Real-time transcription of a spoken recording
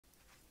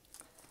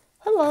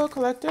Hello,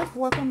 Collective.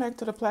 Welcome back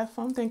to the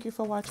platform. Thank you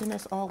for watching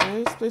as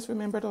always. Please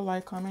remember to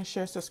like, comment,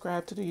 share,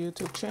 subscribe to the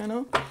YouTube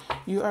channel.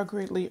 You are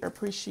greatly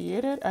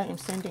appreciated. I am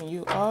sending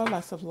you all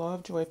lots of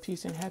love, joy,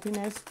 peace, and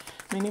happiness.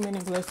 Many, many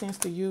blessings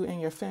to you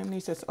and your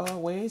families as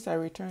always. I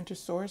return to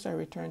source. I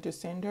return to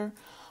sender.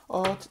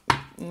 All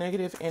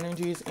negative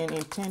energies and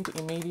intent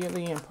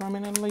immediately and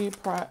permanently,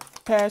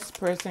 past,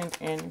 present,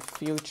 and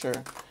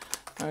future.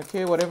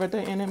 Okay, whatever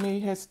the enemy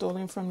has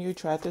stolen from you,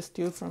 tried to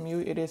steal from you,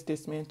 it is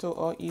dismantled.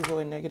 All evil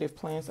and negative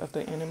plans of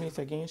the enemies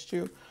against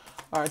you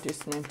are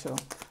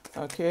dismantled.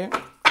 Okay,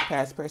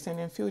 past, present,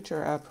 and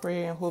future. I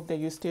pray and hope that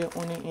you stay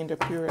only in the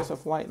purest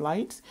of white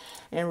lights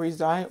and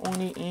reside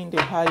only in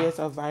the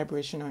highest of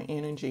vibrational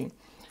energy.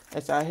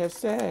 As I have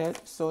said,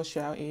 so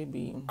shall it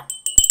be.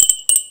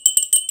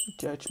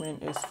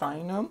 Judgment is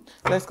final.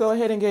 Let's go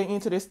ahead and get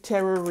into this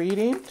tarot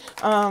reading.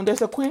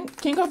 There's a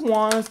King of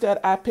Wands that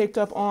I picked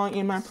up on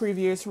in my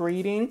previous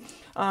reading.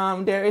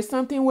 There is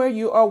something where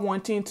you are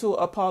wanting to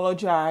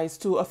apologize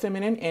to a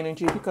feminine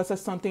energy because of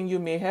something you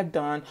may have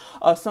done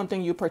or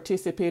something you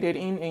participated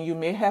in, and you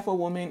may have a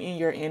woman in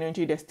your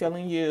energy that's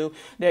telling you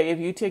that if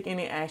you take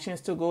any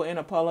actions to go and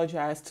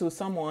apologize to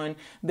someone,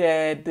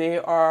 that they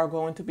are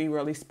going to be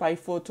really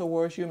spiteful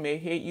towards you, may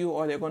hate you,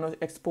 or they're going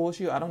to expose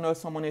you. I don't know if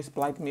someone is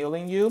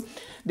blackmailing you.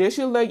 They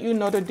should let you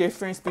know the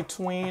difference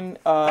between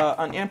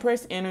an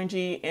Empress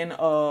energy and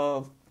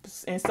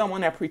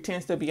someone that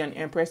pretends to be an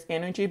Empress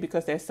energy,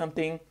 because there's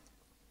something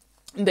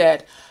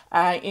that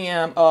I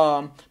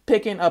am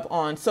picking up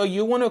on. So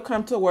you want to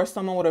come towards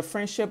someone with a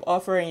friendship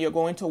offer and you're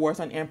going towards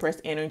an Empress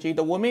energy.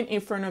 The woman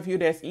in front of you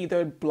that's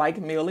either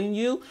blackmailing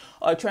you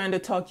or trying to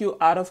talk you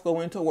out of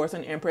going towards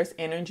an Empress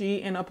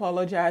energy and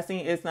apologizing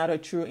is not a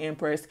true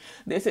Empress.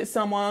 This is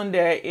someone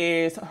that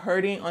is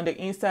hurting on the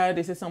inside.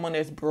 This is someone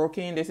that's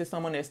broken. This is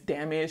someone that's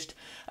damaged.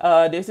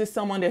 This is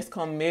someone that's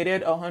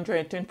committed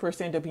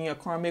 110% to being a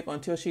karmic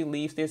until she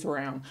leaves this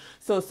realm.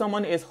 So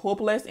someone is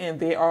hopeless and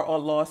they are a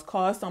lost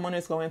cause. Someone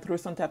is going through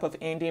some type of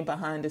ending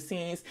behind the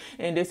scenes,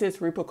 and this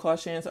is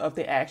repercussions of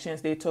the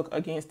actions they took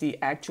against the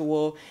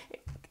actual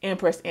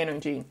Empress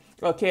energy.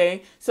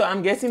 Okay, so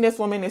I'm guessing this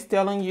woman is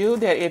telling you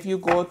that if you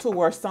go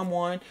towards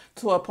someone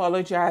to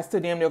apologize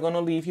to them, they're going to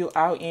leave you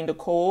out in the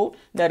cold.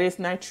 That is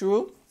not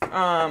true.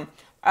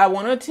 I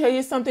want to tell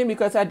you something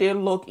because I did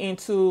look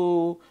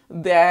into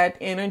that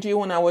energy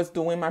when I was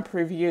doing my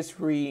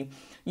previous read.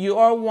 You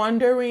are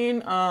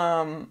wondering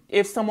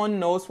if someone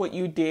knows what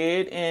you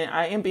did, and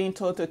I am being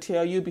told to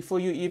tell you before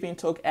you even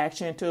took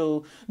action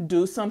to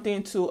do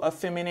something to a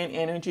feminine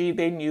energy,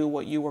 they knew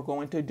what you were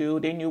going to do.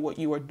 They knew what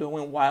you were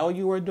doing while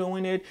you were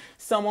doing it.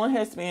 Someone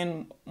has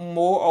been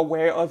more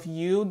aware of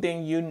you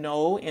than you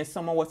know, and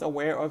someone was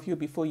aware of you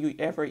before you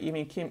ever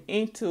even came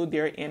into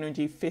their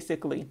energy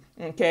physically.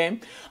 Okay,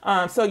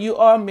 so you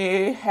all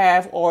may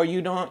have, or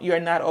you're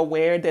not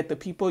aware that the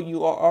people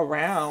you are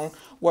around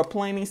were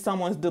planning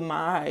someone's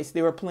demise.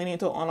 They were planning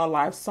to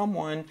unalive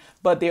someone,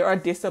 but they are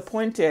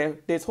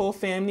disappointed. This whole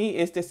family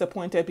is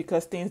disappointed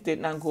because things did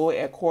not go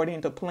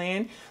according to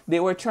plan. They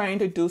were trying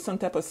to do some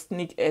type of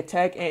sneak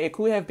attack, and it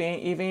could have been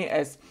even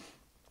as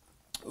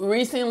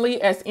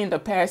recently as in the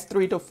past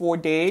 3 to 4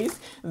 days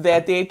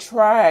that they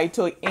tried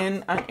to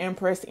end an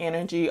Empress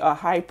energy, a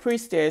High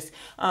Priestess,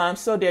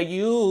 so that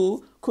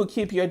you could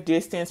keep your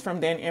distance from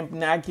them and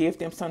not give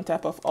them some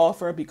type of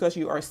offer because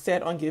you are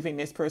set on giving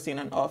this person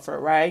an offer,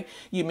 right?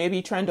 You may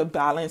be trying to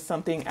balance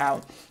something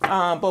out.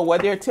 But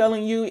what they're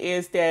telling you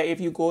is that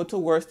if you go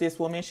towards this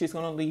woman, she's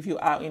going to leave you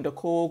out in the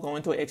cold,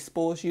 going to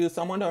expose you.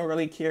 Someone don't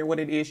really care what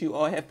it is you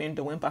all have been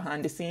doing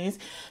behind the scenes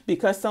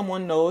because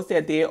someone knows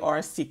that they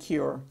are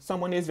secure.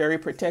 Someone is very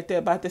protected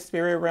about the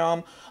spirit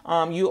realm.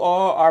 You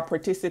all are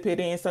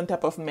participating in some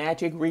type of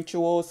magic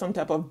ritual, some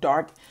type of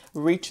dark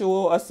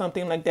ritual or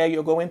something like that.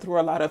 You're going through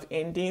a lot of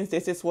endings.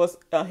 This is what's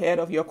ahead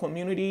of your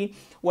community.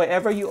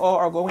 Whatever you all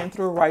are going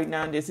through right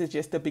now, this is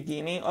just the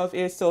beginning of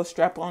it. So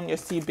strap on your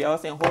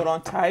seatbelts and hold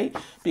on tight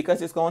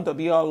because it's going to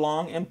be a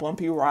long and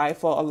bumpy ride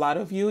for a lot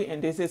of you.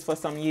 And this is for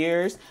some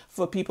years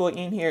for people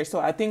in here. So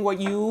I think what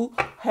you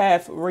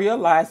have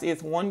realized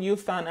is when you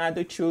found out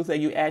the truth that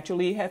you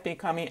actually have been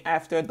coming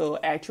after the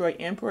actual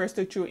Empress,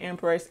 the true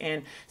Empress,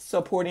 and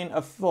supporting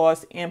a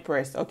false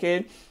Empress.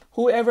 Okay.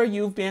 Whoever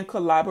you've been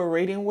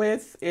collaborating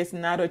with is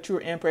not a true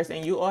Empress,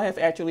 and you all have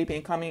actually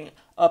been coming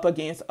up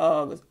against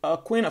a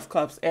Queen of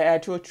Cups, an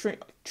actual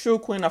true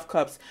Queen of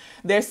Cups.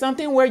 There's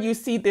something where you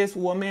see this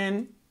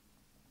woman,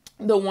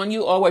 the one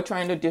you all were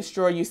trying to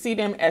destroy, you see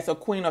them as a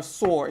Queen of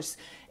Swords.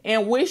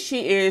 And which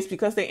she is,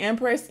 because the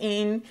Empress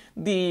in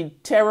the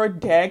tarot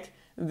deck,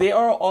 they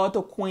are all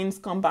the queens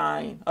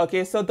combined.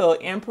 Okay, so the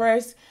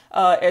Empress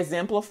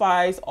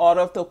exemplifies all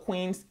of the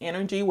queen's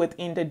energy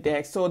within the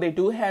deck. So they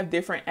do have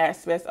different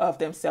aspects of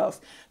themselves.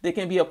 They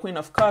can be a Queen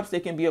of Cups, they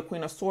can be a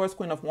Queen of Swords,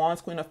 Queen of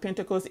Wands, Queen of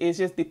Pentacles. It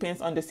just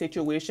depends on the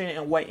situation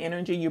and what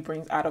energy you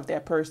bring out of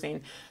that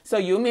person. So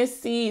you may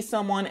see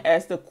someone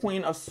as the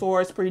Queen of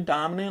Swords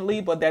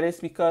predominantly, but that is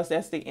because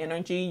that's the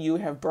energy you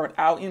have brought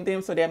out in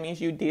them. So that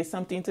means you did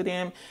something to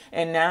them,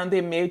 and now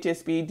they may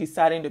just be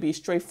deciding to be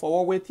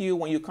straightforward with you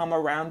when you come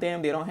around around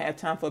them. They don't have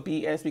time for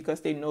BS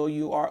because they know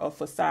you are a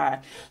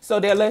facade. So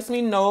that lets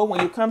me know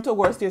when you come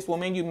towards this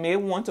woman, you may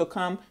want to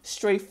come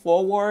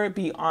straightforward,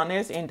 be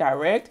honest and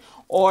direct,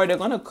 or they're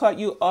going to cut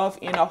you off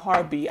in a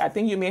heartbeat. I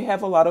think you may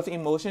have a lot of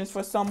emotions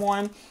for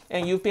someone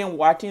and you've been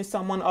watching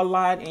someone a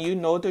lot and you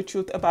know the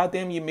truth about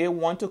them. You may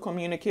want to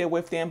communicate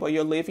with them, but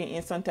you're living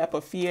in some type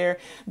of fear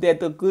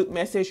that the good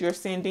message you're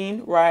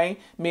sending, right,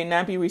 may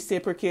not be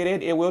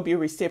reciprocated. It will be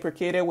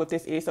reciprocated with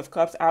this Ace of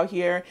Cups out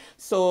here.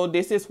 So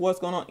this is what's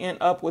going to end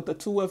up with the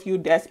two of you.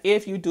 That's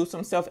if you do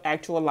some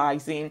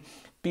self-actualizing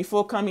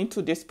before coming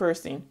to this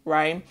person,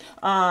 right?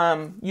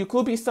 You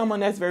could be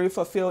someone that's very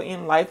fulfilled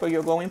in life, but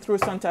you're going through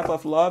some type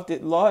of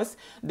loss.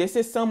 This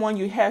is someone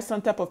you have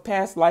some type of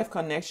past life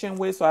connection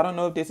with. So I don't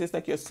know if this is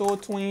like your soul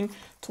twin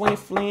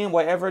flame,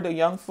 whatever the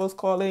young folks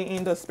call it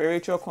in the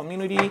spiritual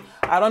community.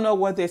 I don't know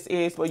what this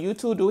is, but you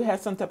two do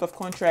have some type of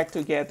contract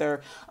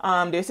together.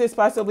 This is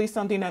possibly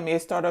something that may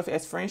start off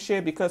as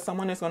friendship, because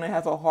someone is going to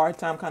have a hard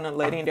time kind of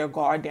letting their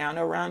guard down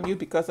around you,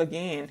 because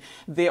again,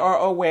 they are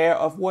aware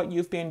of what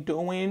you've been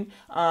doing.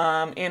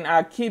 And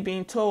I keep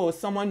being told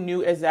someone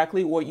knew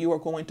exactly what you were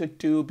going to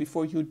do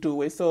before you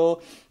do it.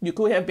 So you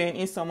could have been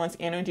in someone's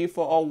energy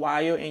for a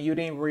while and you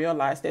didn't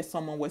realize that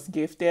someone was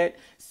gifted,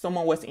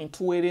 someone was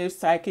intuitive,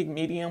 psychic,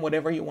 medium,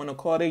 whatever you want to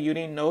call it. You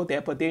didn't know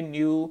that, but they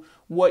knew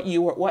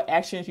what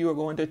actions you were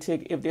going to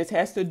take. If this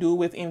has to do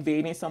with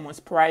invading someone's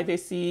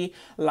privacy,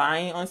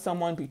 lying on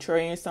someone,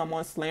 betraying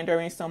someone,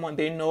 slandering someone,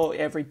 they know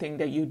everything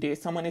that you did.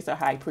 Someone is a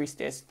high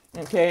priestess,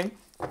 okay?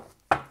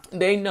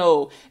 They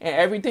know, and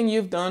everything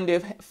you've done,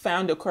 they've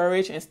found the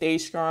courage and stayed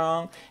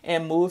strong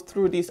and moved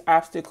through these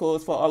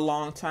obstacles for a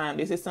long time.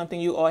 This is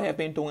something you all have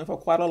been doing for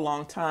quite a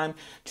long time,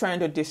 trying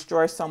to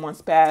destroy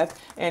someone's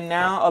path. And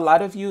now a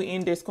lot of you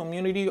in this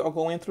community are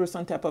going through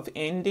some type of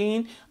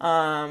ending.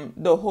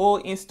 The whole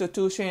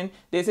institution,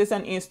 this is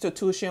an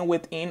institution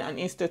within an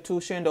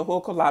institution, the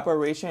whole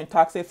collaboration,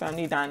 toxic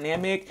family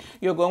dynamic.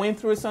 You're going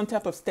through some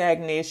type of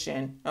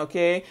stagnation,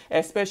 okay?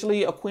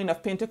 Especially a Queen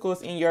of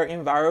Pentacles in your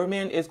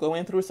environment is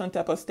going through some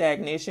type of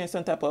stagnation,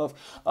 some type of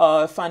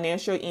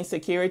financial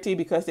insecurity,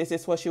 because this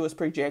is what she was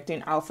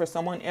projecting out for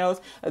someone else.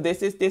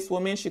 This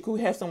woman, she could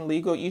have some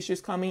legal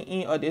issues coming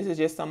in, or this is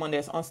just someone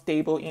that's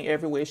unstable in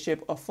every way,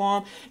 shape, or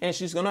form. And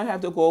she's going to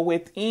have to go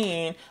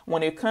within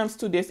when it comes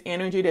to this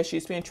energy that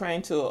she's been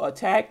trying to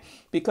attack,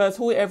 because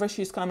whoever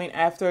she's coming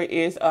after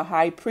is a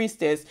high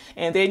priestess,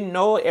 and they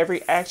know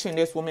every action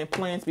this woman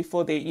plans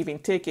before they even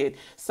take it.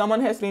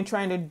 Someone has been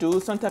trying to do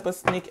some type of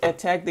sneak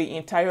attack. The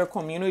entire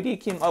community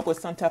came up with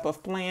some type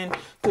of plan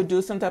to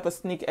do some type of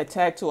sneak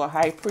attack to a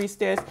high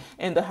priestess,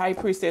 and the high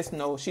priestess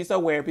knows. She's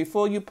aware.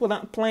 Before you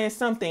plan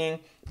something,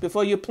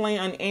 before you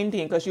plan an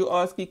ending, because you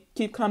always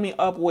keep coming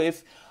up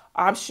with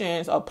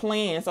options or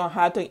plans on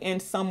how to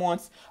end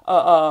someone's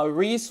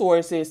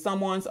resources,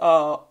 someone's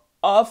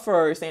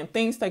offers and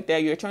things like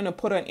that. You're trying to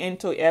put an end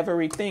to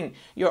everything.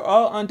 You're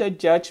all under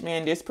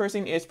judgment. This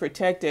person is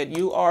protected.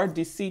 You are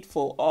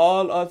deceitful,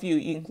 all of you,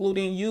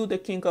 including you, the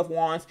King of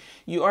Wands.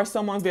 You are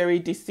someone very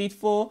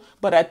deceitful,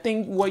 but I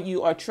think what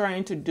you are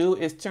trying to do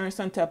is turn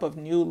some type of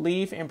new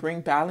leaf and bring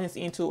balance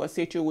into a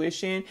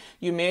situation.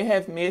 You may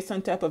have made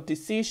some type of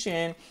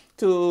decision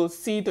to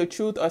see the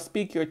truth or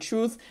speak your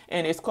truth,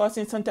 and it's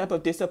causing some type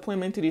of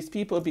disappointment to these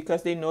people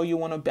because they know you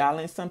want to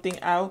balance something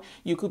out.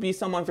 You could be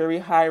someone very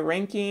high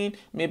ranking.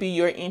 Maybe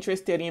you're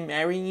interested in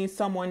marrying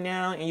someone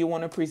now and you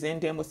want to present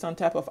them with some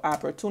type of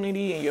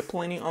opportunity and you're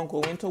planning on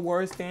going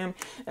towards them.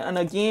 And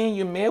again,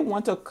 you may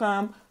want to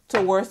come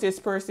towards this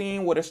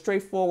person with a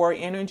straightforward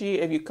energy.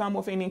 If you come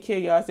with any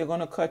chaos, they're going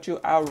to cut you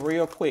out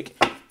real quick.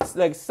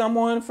 Like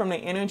someone from the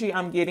energy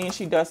I'm getting,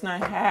 she does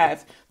not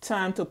have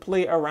time to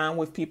play around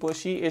with people.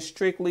 She is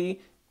strictly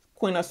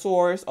Queen of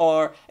Swords,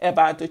 or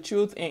about the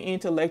truth, and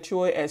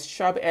intellectual, as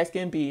sharp as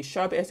can be,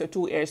 sharp as a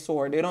two-edged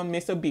sword. They don't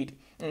miss a beat.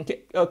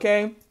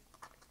 Okay?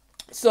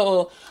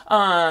 So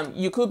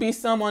you could be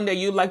someone that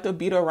you like to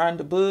beat around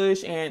the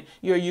bush and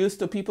you're used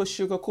to people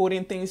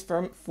sugarcoating things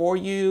for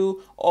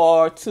you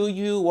or to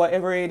you,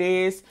 whatever it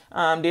is.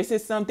 This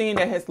is something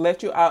that has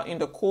left you out in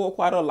the cold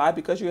quite a lot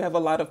because you have a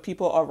lot of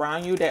people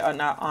around you that are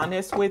not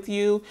honest with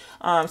you.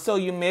 So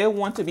you may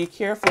want to be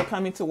careful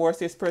coming towards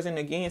this person.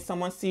 Again,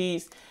 someone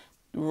sees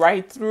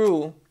right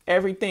through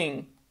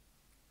everything,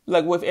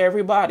 like with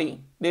everybody.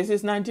 This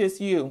is not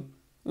just you.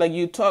 Like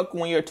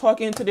when you're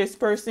talking to this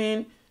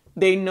person,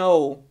 they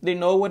know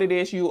what it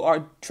is you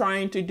are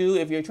trying to do.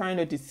 If you're trying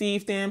to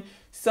deceive them,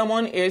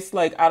 someone is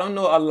like, I don't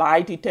know, a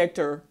lie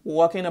detector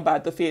walking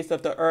about the face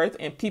of the earth,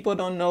 and people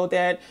don't know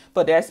that,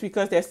 but that's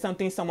because that's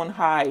something someone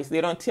hides.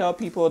 They don't tell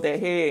people that,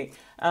 hey,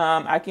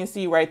 I can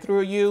see right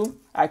through you.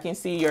 I can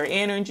see your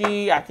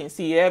energy. I can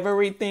see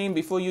everything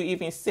before you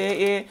even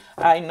say it.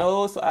 I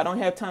know, so I don't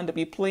have time to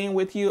be playing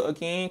with you.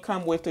 Again,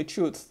 come with the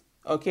truth.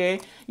 Okay,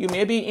 you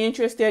may be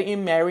interested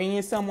in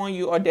marrying someone.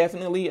 You are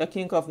definitely a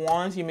King of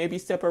Wands. You may be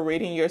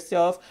separating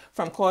yourself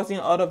from causing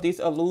all of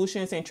these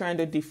illusions and trying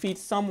to defeat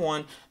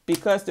someone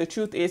because the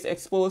truth is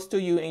exposed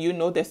to you and you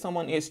know that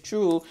someone is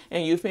true,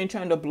 and you've been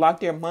trying to block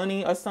their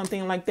money or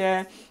something like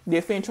that.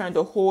 They've been trying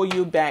to hold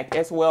you back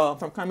as well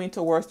from coming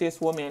towards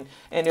this woman,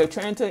 and they're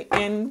trying to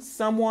end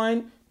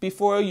someone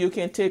before you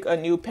can take a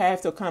new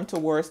path to come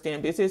towards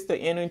them. This is the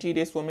energy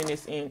this woman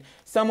is in.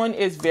 Someone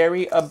is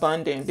very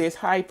abundant. This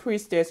high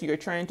priestess you're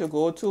trying to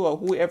go to, or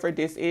whoever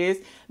this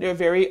is, they're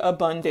very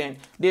abundant.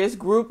 This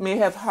group may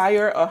have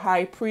hired a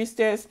high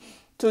priestess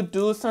to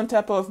do some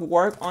type of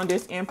work on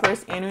this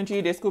Empress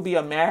energy. This could be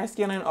a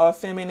masculine or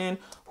feminine.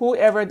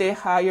 Whoever they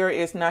hire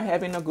is not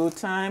having a good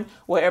time.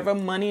 Whatever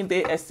money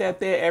they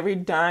accepted, every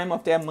dime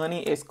of their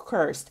money is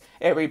cursed.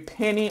 Every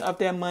penny of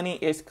their money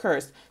is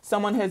cursed.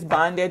 Someone has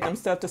bonded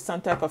themselves to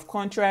some type of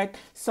contract.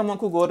 Someone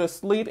could go to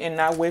sleep and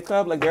not wake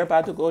up like they're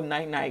about to go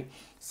night-night.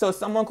 So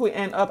someone could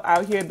end up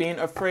out here being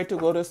afraid to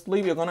go to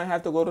sleep. You're going to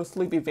have to go to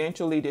sleep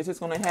eventually. This is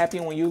going to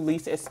happen when you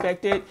least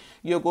expect it.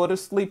 You'll go to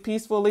sleep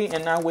peacefully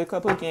and not wake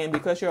up again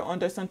because you're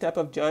under some type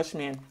of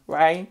judgment,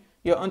 right?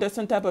 You're under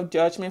some type of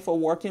judgment for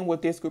working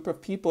with this group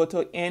of people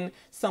to end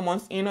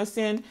someone's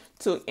innocence,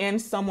 to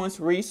end someone's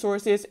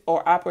resources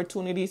or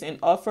opportunities and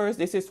offers.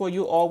 This is what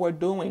you all were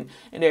doing.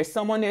 And there's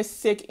someone that's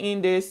sick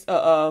in this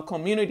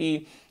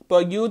community,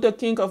 but you, the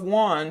King of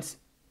Wands,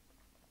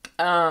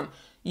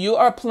 you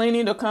are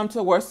planning to come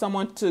towards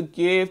someone to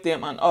give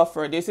them an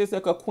offer. This is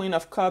like a Queen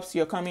of Cups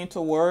you're coming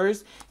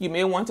towards. You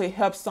may want to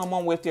help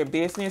someone with their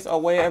business or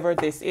whatever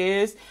this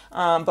is.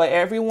 But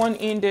everyone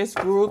in this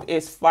group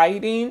is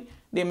fighting.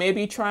 They may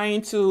be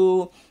trying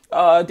to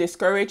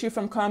discourage you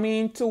from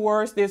coming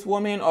towards this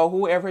woman or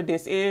whoever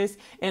this is.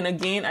 And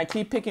again, I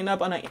keep picking up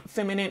on a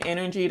feminine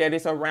energy that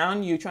is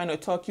around you, trying to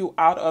talk you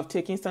out of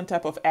taking some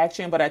type of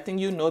action. But I think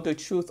you know the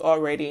truth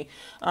already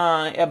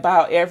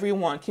about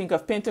everyone. King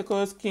of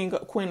Pentacles,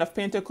 Queen of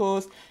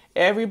Pentacles.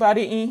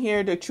 Everybody in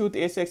here, the truth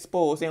is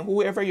exposed, and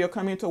whoever you're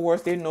coming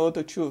towards, they know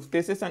the truth.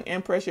 This is an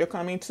Empress you're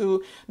coming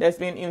to that's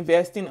been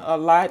investing a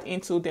lot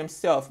into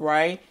themselves,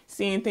 right?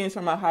 Seeing things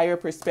from a higher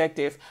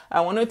perspective.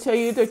 I want to tell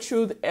you the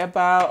truth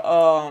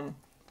about,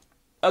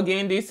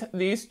 again,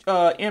 these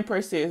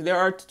Empresses. There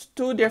are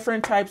two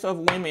different types of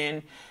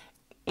women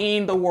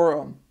in the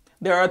world.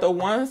 There are the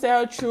ones that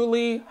are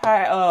truly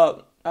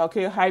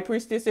high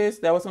priestesses.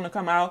 That was going to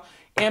come out.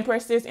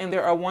 Empresses, and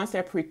there are ones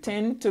that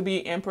pretend to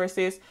be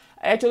Empresses.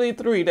 Actually,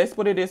 three. Let's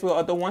put it this way: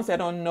 are the ones that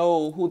don't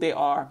know who they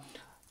are.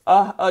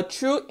 A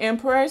true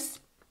Empress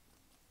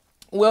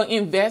will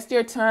invest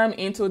their time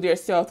into their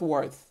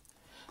self-worth.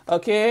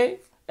 Okay?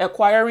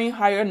 Acquiring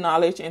higher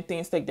knowledge and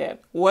things like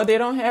that. What they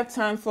don't have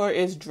time for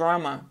is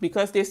drama,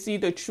 because they see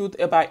the truth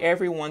about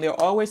everyone. They're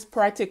always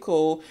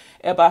practical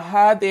about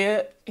how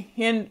they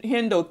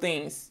handle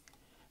things.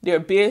 Their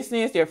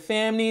business, their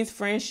families,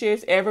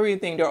 friendships,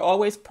 everything. They're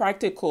always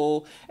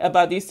practical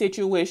about these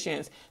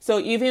situations. So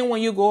even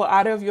when you go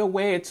out of your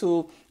way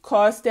to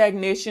cause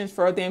stagnation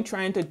for them,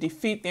 trying to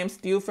defeat them,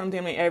 steal from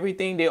them and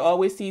everything, they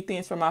always see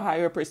things from a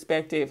higher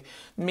perspective.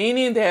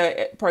 Meaning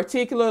that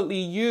particularly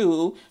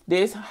you,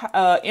 this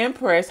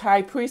Empress,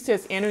 High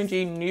Priestess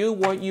energy, knew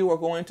what you were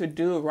going to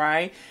do,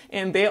 right?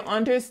 And they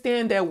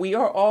understand that we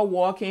are all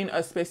walking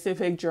a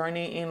specific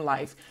journey in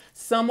life.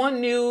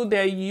 Someone knew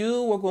that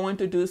you were going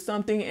to do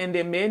something, and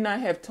they may not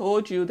have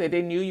told you that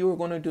they knew you were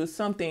going to do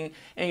something.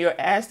 And you're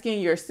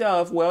asking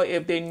yourself, well,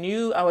 if they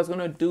knew I was going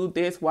to do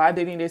this, why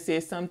didn't they say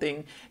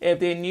something? If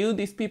they knew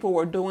these people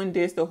were doing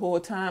this the whole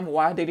time,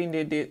 why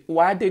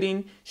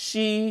didn't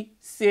she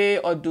say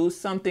or do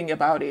something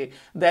about it?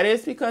 That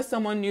is because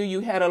someone knew you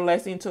had a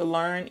lesson to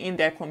learn in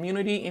that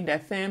community, in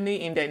that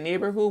family, in that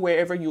neighborhood,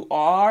 wherever you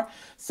are.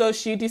 So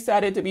she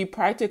decided to be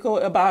practical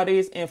about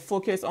it and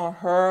focus on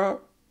her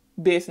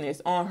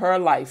business, on her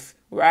life,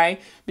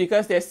 right?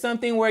 Because there's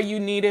something where you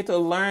needed to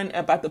learn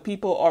about the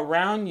people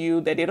around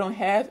you, that they don't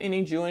have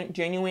any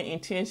genuine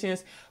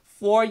intentions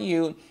for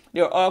you.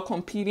 They're all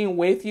competing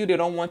with you. They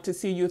don't want to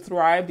see you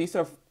thrive. These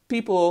are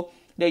people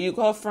that you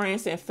call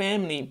friends and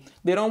family.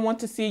 They don't want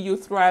to see you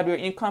thrive. They're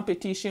in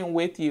competition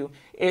with you.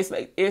 It's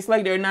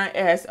like they're not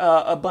as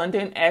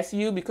abundant as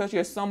you, because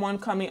you're someone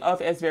coming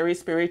off as very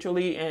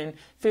spiritually and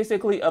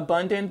physically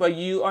abundant, but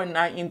you are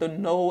not in the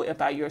know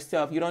about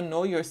yourself. You don't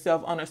know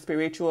yourself on a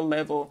spiritual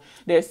level.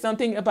 There's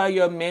something about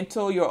your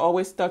mental. You're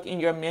always stuck in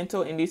your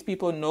mental, and these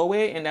people know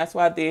it, and that's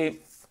why they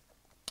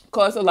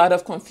cause a lot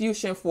of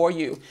confusion for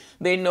you.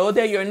 They know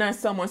that you're not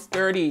someone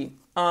sturdy.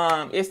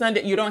 It's not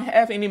that you don't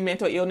have any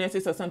mental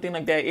illnesses or something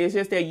like that. It's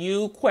just that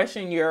you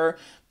question your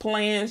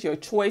plans, your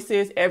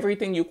choices,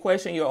 everything you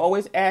question. You're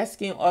always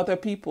asking other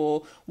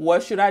people,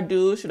 what should I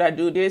do? Should I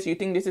do this? You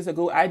think this is a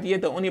good idea?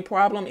 The only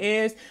problem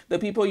is the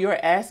people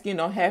you're asking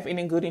don't have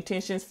any good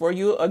intentions for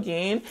you.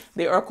 Again,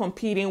 they are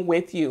competing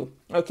with you.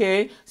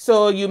 Okay,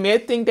 so you may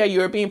think that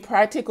you're being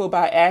practical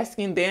by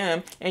asking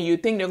them and you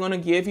think they're going to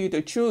give you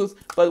the truth,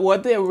 but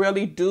what they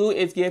really do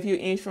is give you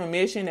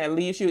information that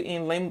leaves you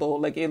in limbo.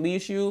 Like it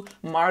leaves you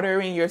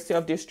martyring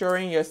yourself,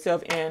 destroying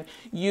yourself, and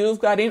you've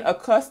gotten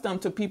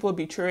accustomed to people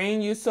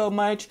betraying you so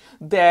much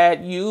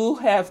that you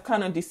have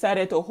kind of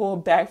decided to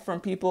hold back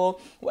from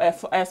people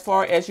as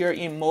far as your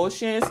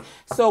emotions.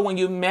 So when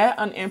you met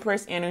an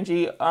Empress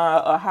energy,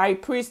 a High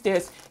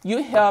Priestess,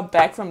 you held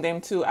back from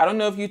them too. I don't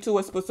know if you two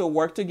were supposed to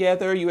work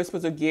together, you were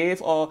supposed to give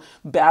or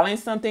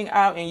balance something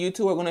out, and you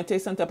two are going to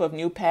take some type of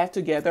new path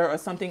together or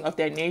something of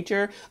that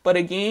nature. But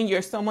again,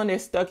 you're someone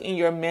that's stuck in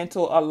your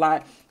mental a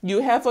lot.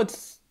 You have a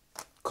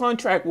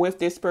contract with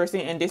this person,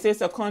 and this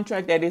is a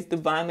contract that is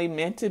divinely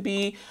meant to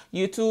be.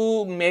 You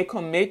two may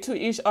commit to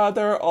each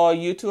other, or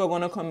you two are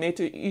going to commit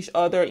to each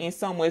other in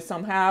some way,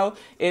 somehow.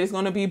 It is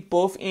going to be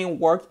both in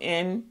work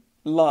and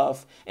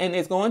love, and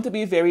it's going to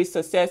be very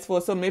successful.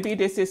 So maybe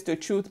this is the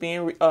truth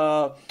being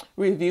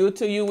revealed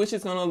to you, which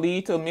is going to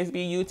lead to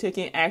maybe you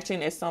taking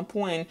action at some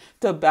point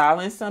to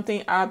balance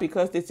something out,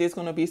 because this is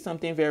going to be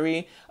something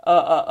very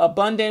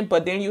abundant.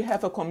 But then you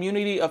have a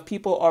community of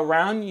people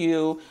around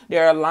you that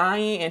are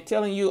lying and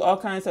telling you all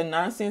kinds of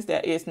nonsense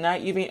that is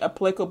not even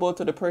applicable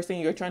to the person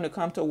you're trying to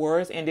come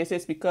towards, and this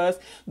is because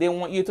they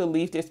want you to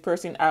leave this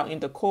person out in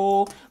the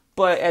cold.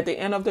 But at the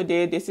end of the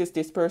day, this is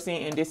this person,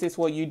 and this is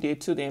what you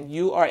did to them.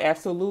 You are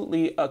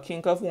absolutely a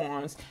King of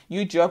Wands.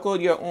 You juggled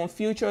your own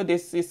future.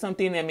 This is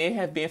something that may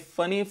have been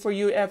funny for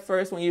you at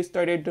first when you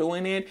started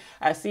doing it.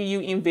 I see you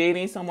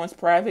invading someone's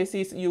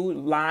privacy, you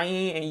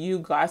lying and you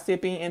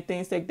gossiping and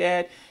things like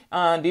that.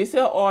 These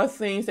are all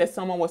things that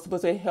someone was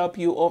supposed to help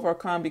you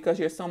overcome, because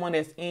you're someone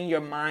that's in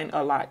your mind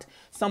a lot.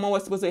 Someone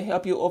was supposed to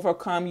help you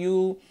overcome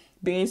you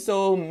being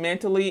so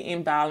mentally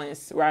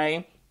imbalanced,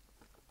 right?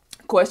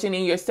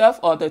 Questioning yourself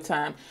all the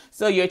time.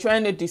 So you're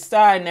trying to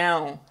decide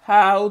now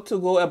how to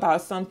go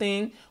about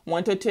something,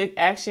 want to take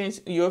actions,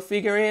 you'll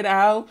figure it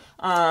out.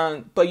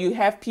 But you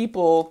have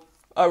people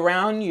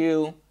around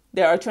you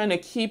that are trying to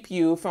keep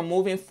you from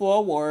moving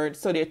forward.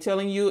 So they're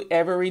telling you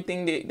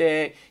everything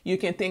that you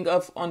can think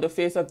of on the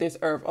face of this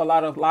earth. A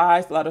lot of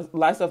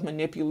lies of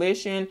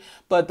manipulation.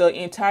 But the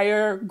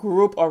entire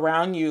group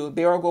around you,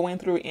 they are going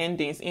through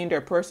endings in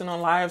their personal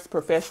lives,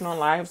 professional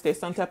lives. There's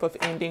some type of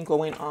ending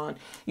going on.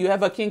 You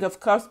have a King of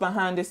Cups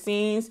behind the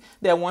scenes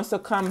that wants to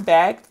come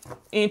back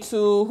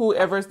into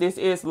whoever this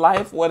is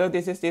life, whether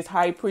this is this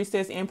High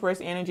Priestess, Empress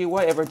energy,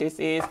 whatever this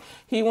is.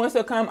 He wants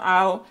to come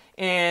out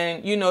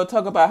and,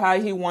 talk about how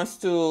he wants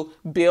to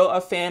build a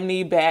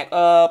family back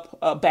up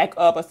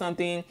or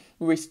something,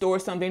 restore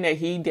something that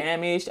he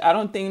damaged. I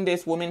don't think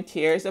this woman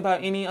cares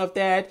about any of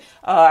that.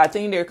 I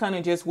think they're kind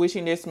of just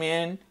wishing this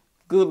man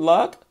good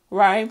luck,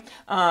 right?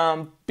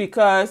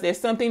 Because there's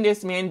something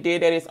this man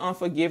did that is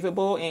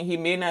unforgivable, and he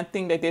may not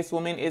think that this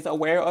woman is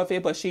aware of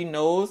it, but she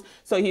knows.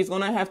 So he's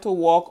going to have to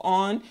walk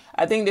on.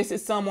 I think this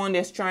is someone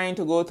that's trying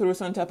to go through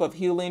some type of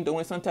healing,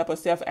 doing some type of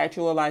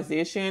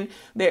self-actualization.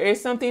 There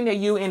is something that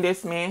you and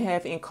this man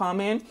have in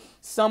common.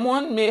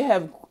 Someone may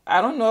have, I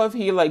don't know if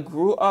he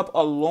grew up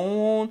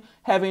alone,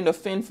 having to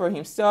fend for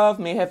himself,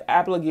 may have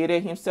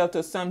obligated himself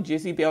to some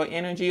Jezebel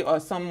energy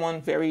or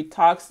someone very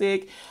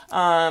toxic.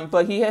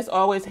 But he has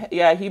always,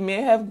 he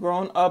may have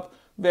grown up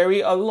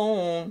very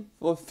alone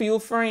with few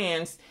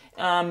friends,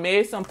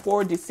 made some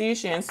poor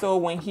decisions. So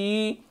when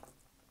he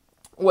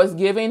was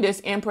giving this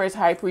Empress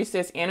High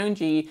Priestess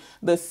energy,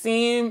 the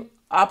same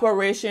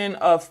operation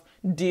of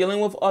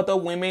dealing with other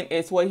women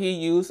is what he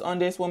used on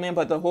this woman.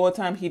 But the whole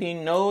time he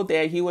didn't know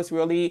that he was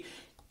really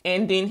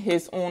ending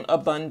his own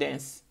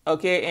abundance.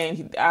 Okay,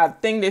 and I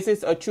think this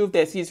is a truth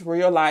that he's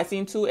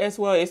realizing too as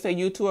well. It's that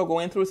you two are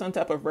going through some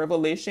type of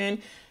revelation.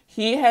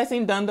 He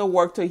hasn't done the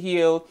work to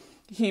heal.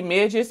 He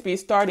may just be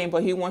starting,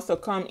 but he wants to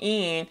come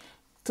in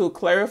to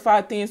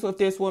clarify things with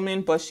this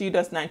woman, but she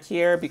does not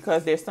care,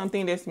 because there's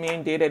something this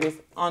man did that is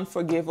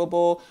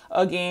unforgivable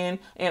again.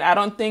 And I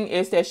don't think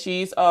it's that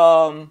she's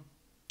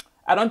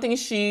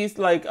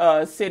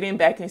sitting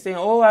back and saying,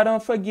 oh, I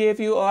don't forgive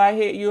you, or I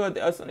hate you, or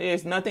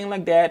it's nothing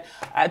like that.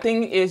 I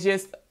think it's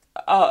just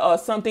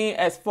something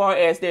as far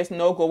as there's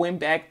no going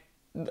back.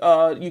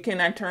 You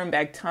cannot turn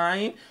back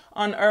time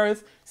on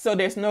earth. So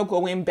there's no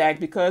going back,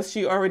 because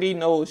she already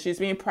knows. She's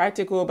being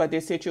practical about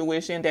this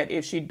situation, that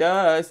if she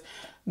does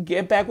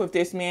get back with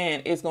this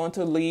man, it's going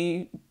to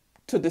lead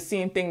to the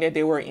same thing that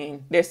they were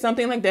in. There's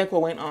something like that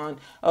going on.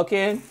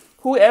 Okay.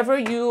 Whoever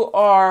you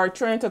are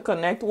trying to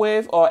connect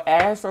with or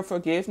ask for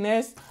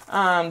forgiveness,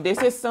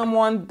 this is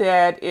someone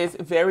that is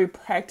very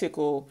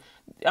practical.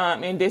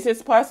 And this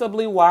is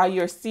possibly why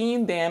you're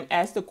seeing them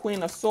as the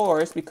Queen of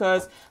Swords,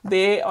 because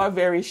they are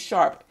very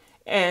sharp.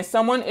 And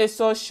someone is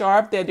so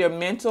sharp that their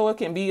mental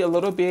can be a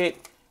little bit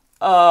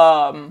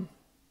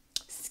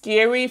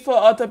scary for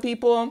other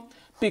people,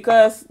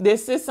 because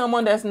this is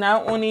someone that's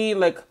not only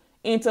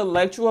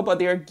intellectual, but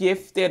they're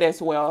gifted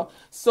as well.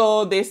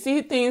 So they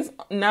see things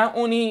not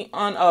only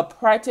on a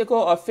practical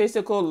or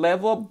physical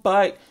level,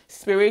 but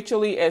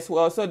spiritually as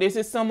well. So this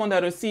is someone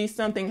that will see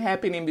something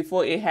happening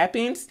before it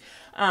happens.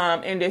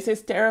 And this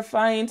is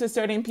terrifying to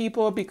certain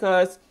people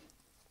because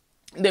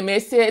they may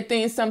say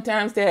things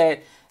sometimes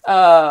that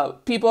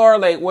people are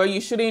like, well, you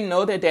shouldn't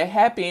know that they're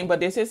happening, but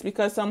this is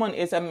because someone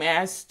is a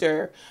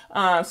master.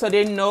 So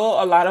they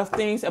know a lot of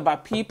things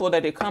about people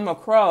that they come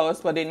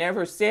across, but they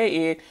never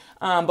say it.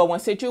 But when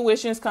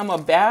situations come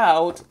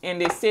about and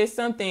they say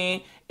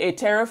something, it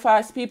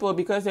terrifies people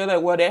because they're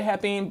like, well, that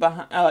happened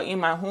in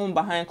my home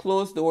behind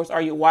closed doors.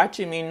 Are you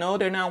watching me? No,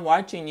 they're not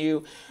watching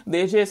you.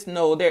 They just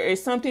know. There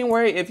is something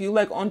where if you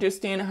like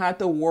understand how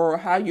the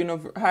world,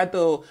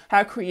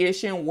 how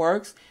creation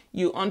works,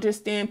 you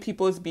understand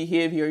people's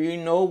behavior. You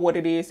know what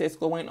it is that's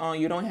going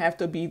on. You don't have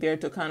to be there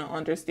to kind of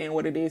understand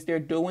what it is they're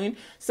doing.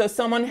 So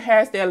someone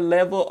has that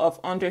level of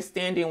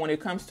understanding when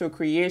it comes to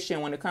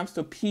creation, when it comes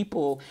to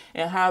people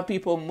and how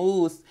people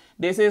move.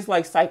 This is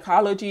like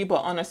psychology,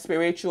 but on a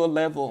spiritual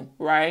level,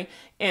 right?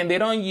 And they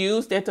don't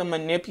use that to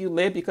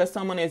manipulate because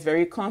someone is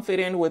very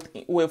confident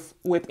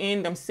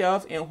within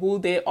themselves and who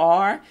they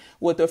are,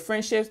 with the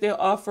friendships they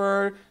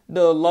offer,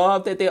 the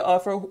love that they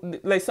offer.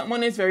 Like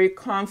someone is very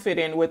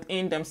confident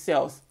within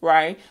themselves,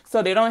 right?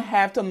 So they don't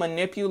have to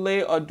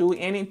manipulate or do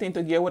anything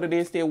to get what it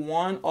is they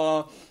want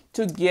or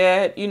to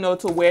get,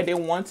 to where they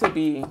want to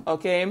be,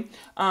 okay?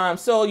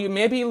 So you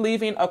may be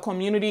leaving a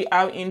community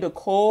out in the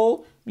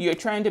cold. You're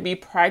trying to be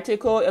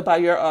practical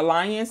about your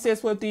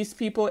alliances with these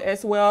people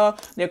as well.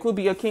 There could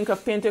be a King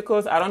of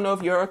Pentacles. I don't know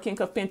if you're a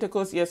King of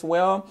Pentacles as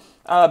well,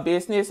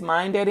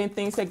 business-minded and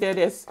things like that,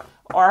 that's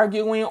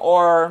arguing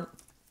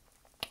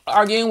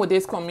with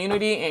this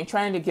community and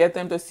trying to get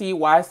them to see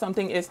why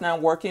something is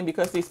not working,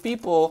 because these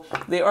people,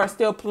 they are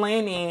still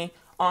planning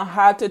on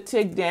how to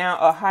take down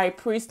a high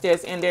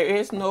priestess, and there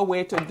is no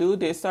way to do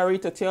this. Sorry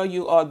to tell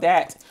you all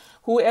that.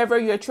 Whoever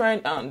you're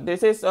trying,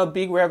 this is a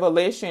big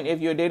revelation if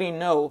you didn't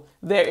know.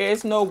 There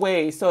is no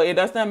way. So it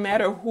does not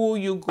matter who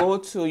you go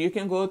to. You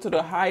can go to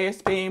the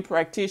highest paying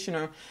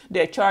practitioner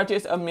that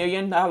charges $1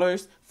 million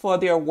for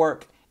their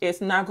work. It's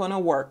not going to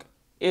work.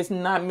 It's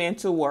not meant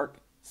to work.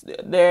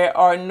 There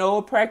are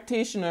no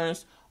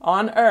practitioners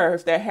on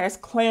earth that has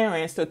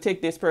clearance to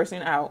take this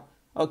person out.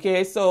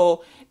 Okay,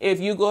 so if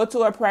you go to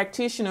a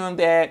practitioner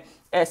that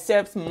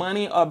accepts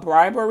money or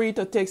bribery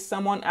to take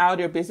someone out,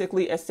 you're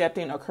basically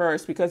accepting a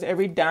curse, because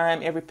every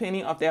dime, every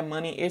penny of that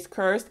money is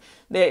cursed.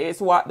 That is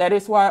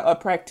why a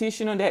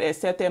practitioner that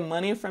accepted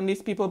money from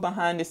these people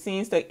behind the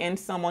scenes to end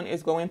someone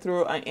is going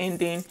through an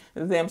ending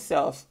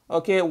themselves,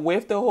 okay,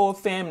 with the whole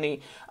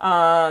family.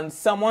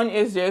 Someone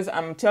is just,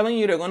 I'm telling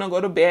you, they're going to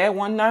go to bed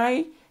one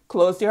night,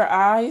 close their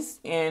eyes,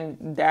 and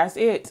that's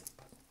it.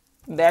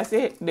 That's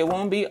it. They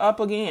won't be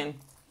up again.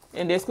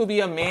 And this could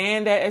be a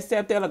man that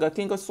accepted, like a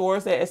King of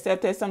Swords, that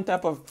accepted some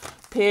type of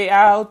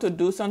payout to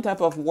do some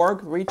type of work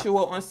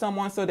ritual on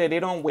someone so that they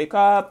don't wake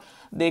up.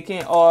 They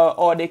can,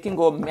 or they can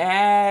go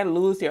mad,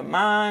 lose their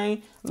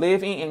mind,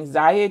 live in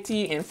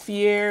anxiety and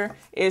fear.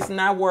 It's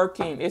not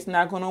working. It's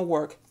not going to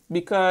work.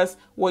 Because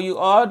what you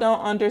all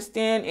don't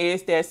understand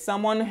is that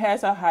someone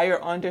has a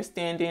higher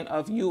understanding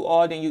of you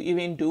all than you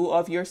even do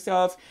of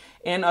yourself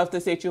and of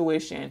the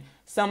situation.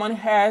 Someone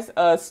has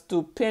a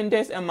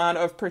stupendous amount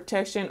of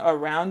protection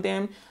around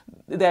them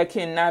that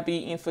cannot be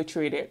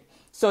infiltrated.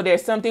 So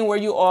there's something where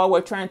you all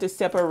were trying to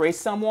separate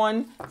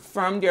someone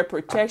from their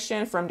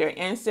protection, from their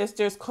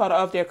ancestors, cut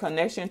off their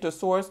connection to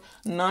source.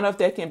 None of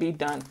that can be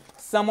done.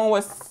 Someone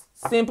was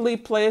simply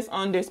placed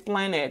on this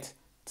planet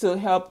to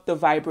help the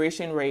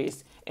vibration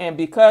raise. And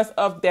because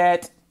of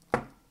that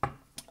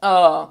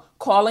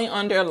calling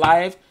on their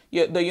life,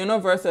 the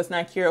universe does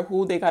not care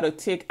who they got to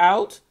take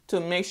out to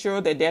make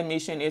sure that their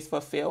mission is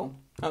fulfilled.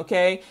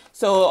 Okay,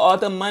 so all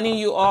the money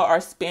you all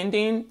are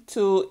spending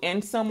to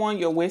end someone,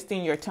 you're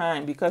wasting your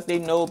time, because they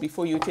know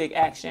before you take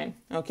action.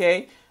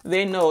 Okay,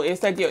 they know.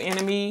 It's like your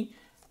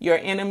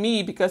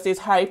enemy, because this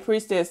high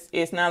priestess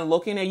is not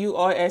looking at you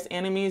all as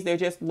enemies. They're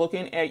just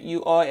looking at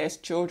you all as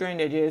children.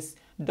 They just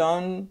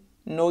don't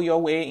know your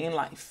way in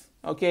life.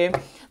 Okay,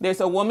 there's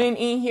a woman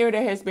in here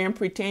that has been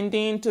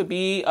pretending to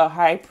be a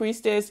high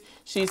priestess.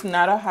 She's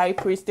not a high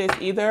priestess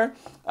either.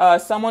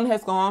 Someone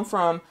has gone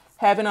from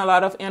having a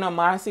lot of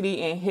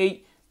animosity and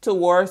hate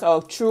towards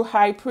a true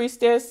high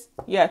priestess.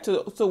 Yeah,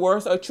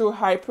 towards a true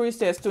high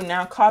priestess, to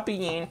now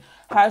copying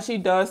how she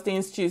does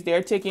things. She's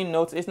there taking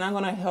notes. It's not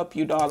going to help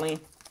you, darling.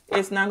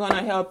 It's not going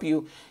to help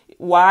you.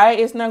 Why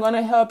it's not going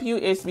to help you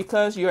is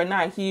because you're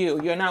not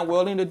healed. You're not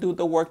willing to do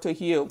the work to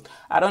heal.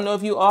 I don't know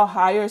if you all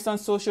hire some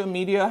social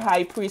media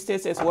high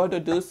priestess as well to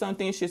do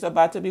something. She's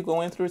about to be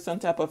going through some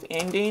type of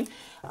ending.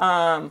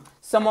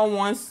 Someone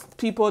wants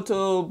people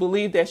to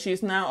believe that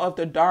she's now of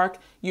the dark.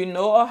 You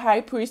know, a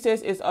high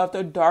priestess is of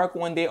the dark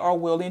when they are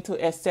willing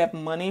to accept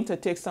money to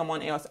take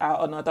someone else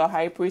out, another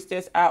high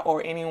priestess out,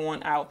 or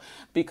anyone out.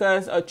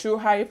 Because a true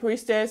high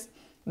priestess,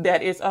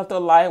 that is of the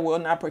light will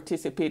not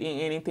participate in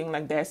anything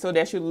like that. So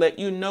that should let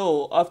you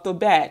know off the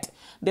bat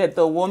that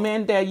the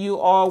woman that you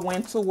all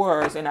went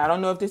towards, and I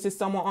don't know if this is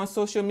someone on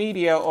social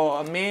media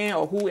or a man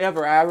or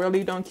whoever, I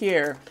really don't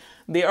care.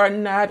 They are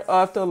not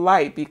of the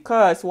light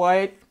because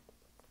what?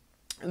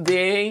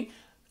 They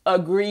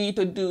agree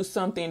to do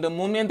something. The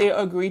moment they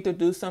agree to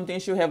do something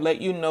should have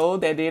let you know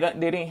that they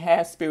didn't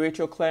have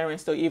spiritual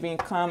clearance to even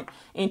come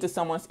into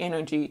someone's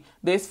energy.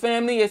 This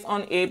family is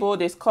unable,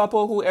 this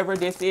couple, whoever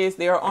this is,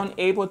 they are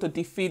unable to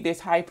defeat this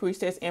high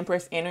priestess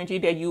empress energy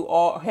that you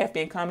all have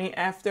been coming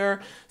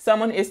after.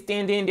 Someone is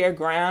standing their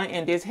ground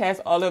and this has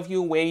all of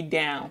you weighed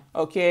down.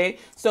 Okay,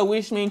 so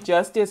which means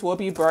justice will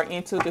be brought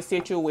into the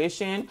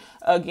situation.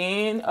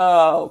 Again,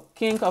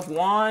 King of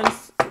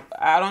Wands,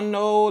 I don't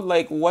know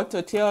like what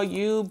to tell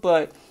you,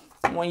 but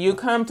when you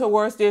come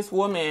towards this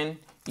woman,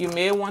 you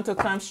may want to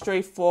come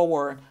straight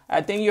forward.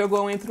 I think you're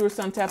going through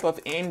some type of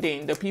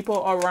ending. The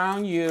people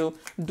around you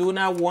do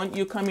not want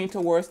you coming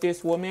towards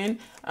this woman.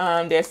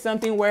 There's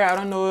something where, I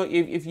don't know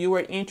if you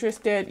were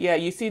interested. Yeah,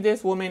 you see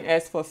this woman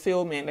as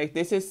fulfillment. Like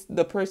this is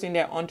the person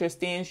that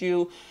understands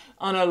you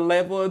on a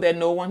level that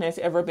no one has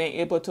ever been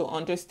able to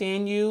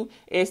understand you.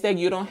 It's that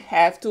you don't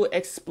have to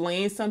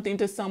explain something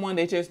to someone.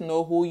 They just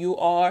know who you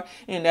are.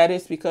 And that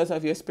is because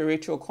of your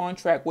spiritual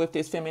contract with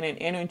this feminine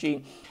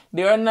energy.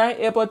 They are not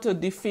able to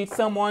defeat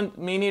someone,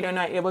 meaning they're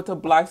not able to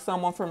block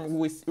someone from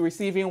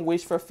receiving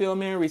wish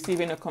fulfillment,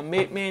 receiving a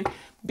commitment,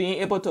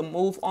 being able to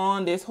move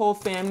on. This whole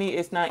family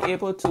is not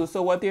able to.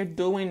 So what they're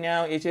doing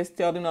now is just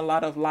telling a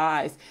lot of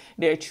lies.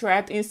 They're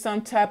trapped in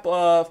some type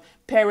of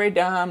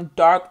paradigm,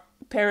 dark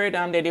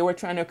paradigm that they were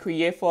trying to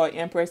create for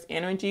Empress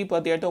energy,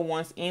 but they're the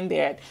ones in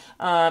that.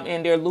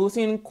 And they're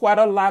losing quite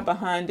a lot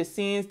behind the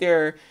scenes.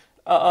 They're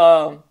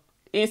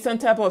in some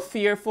type of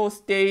fearful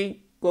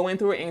state, going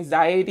through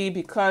anxiety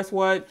because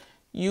what?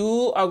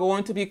 You are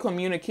going to be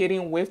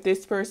communicating with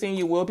this person.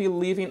 You will be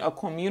leaving a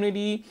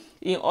community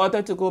in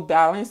order to go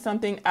balance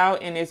something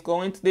out. And it's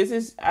going to, this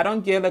is, I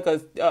don't get like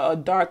a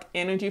dark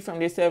energy from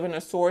this Seven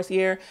of Swords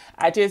here.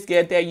 I just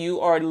get that you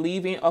are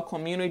leaving a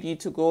community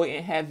to go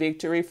and have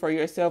victory for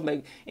yourself,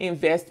 like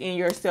invest in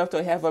yourself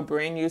to have a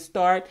brand new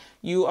start.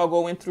 You are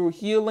going through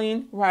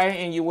healing, right?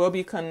 And you will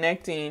be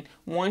connecting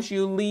once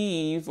you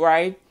leave,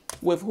 right?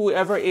 With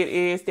whoever it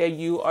is that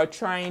you are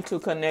trying to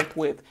connect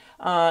with.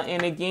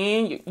 And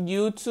again,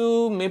 you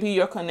two, maybe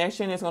your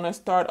connection is going to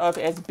start off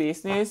as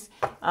business.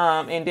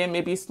 And then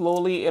maybe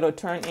slowly it'll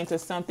turn into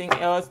something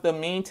else. The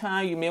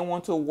meantime, you may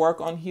want to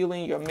work on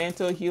healing your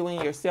mental,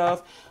 healing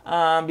yourself.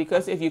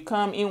 Because if you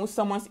come in with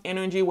someone's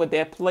energy with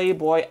that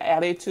playboy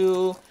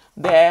attitude,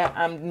 that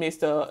I'm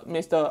Mr.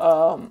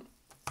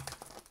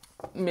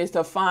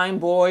 Fine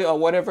Boy or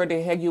whatever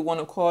the heck you want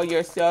to call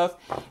yourself.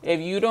 If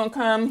you don't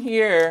come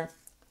here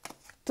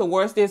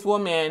towards this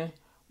woman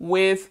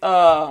with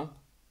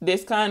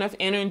this kind of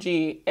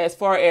energy, as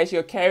far as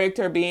your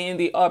character being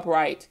the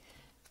upright,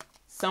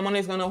 someone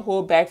is going to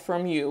hold back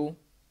from you.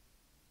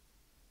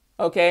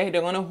 Okay,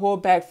 they're going to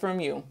hold back from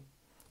you.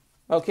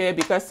 Okay,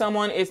 because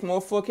someone is more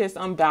focused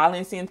on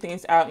balancing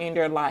things out in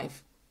their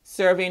life,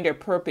 serving their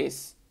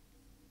purpose.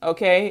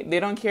 Okay, they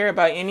don't care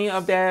about any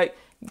of that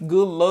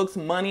good looks,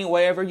 money,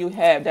 whatever you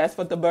have. That's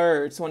for the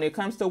birds. When it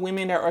comes to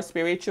women that are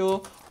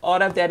spiritual,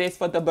 all of that is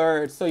for the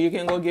birds. So you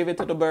can go give it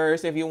to the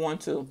birds if you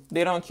want to.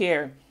 They don't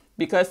care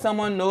because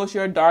someone knows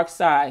your dark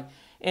side.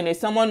 And if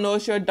someone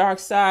knows your dark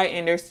side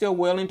and they're still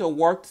willing to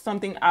work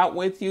something out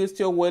with you,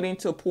 still willing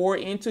to pour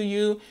into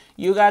you,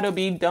 you got to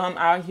be dumb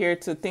out here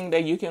to think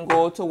that you can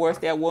go towards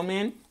that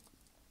woman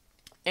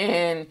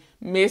and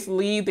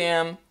mislead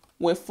them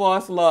with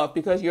false love,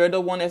 because you're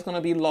the one that's going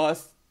to be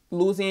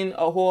losing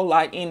a whole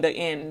lot in the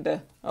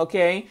end.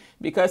 Okay,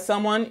 because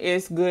someone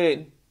is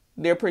good,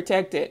 they're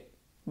protected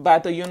by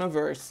the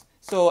universe.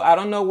 So I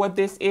don't know what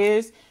this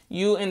is.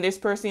 You and this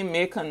person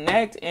may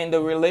connect and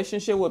the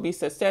relationship will be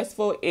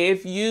successful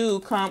if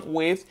you come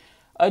with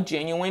a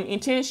genuine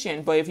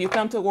intention. But if you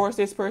come towards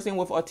this person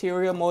with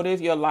ulterior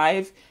motive, your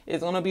life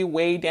is going to be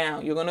way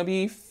down. You're going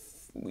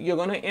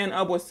to end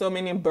up with so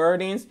many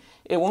burdens,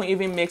 it won't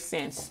even make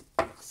sense.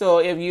 So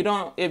if you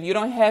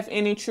don't have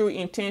any true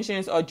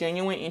intentions or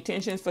genuine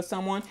intentions for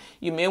someone,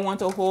 you may want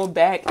to hold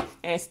back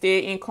and stay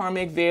in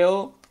karmic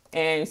veil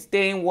and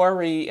stay in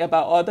worry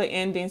about all the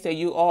endings that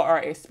you all are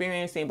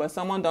experiencing. But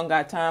someone don't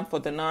got time for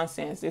the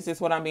nonsense. This is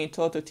what I'm being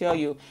told to tell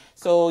you.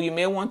 So you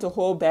may want to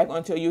hold back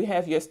until you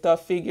have your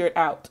stuff figured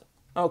out.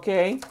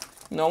 Okay?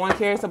 No one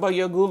cares about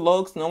your good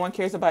looks. No one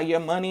cares about your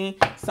money.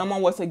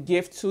 Someone was a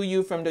gift to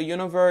you from the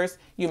universe.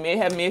 You may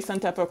have made some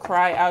type of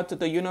cry out to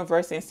the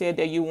universe and said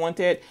that you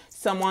wanted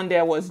someone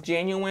that was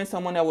genuine,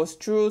 someone that was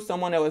true,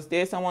 someone that was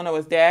this, someone that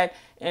was that,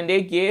 and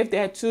they gave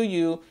that to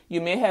you.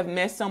 You may have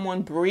met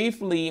someone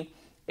briefly,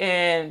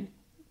 and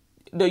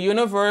the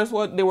universe,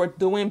 what they were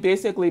doing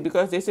basically,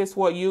 because this is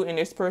what you and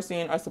this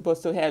person are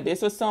supposed to have.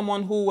 This was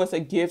someone who was a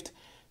gift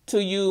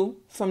to you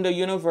from the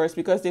universe,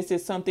 because this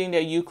is something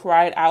that you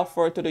cried out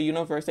for to the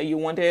universe, that you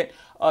wanted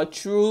a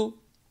true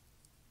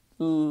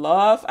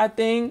love, I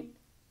think.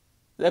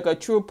 like a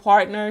true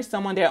partner,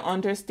 someone that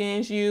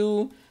understands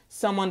you,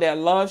 someone that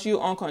loves you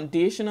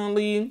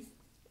unconditionally,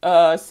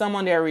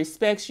 someone that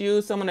respects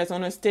you, someone that's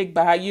going to stick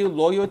by you,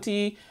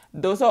 loyalty.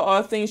 Those are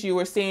all things you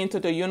were saying to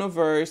the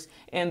universe,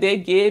 and they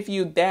gave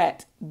you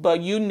that,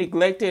 but you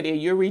neglected it,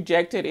 you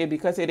rejected it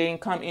because it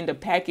didn't come in the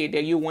packet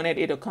that you wanted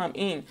it to come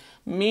in.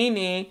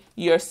 Meaning,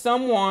 you're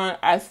someone,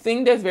 I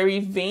think, that's very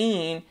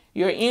vain.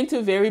 You're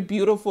into very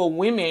beautiful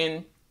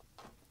women,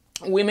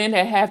 women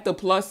that have the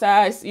plus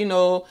size,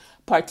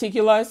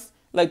 particulars,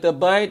 like the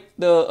butt,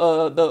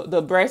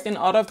 the breast, and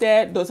all of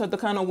that. Those are the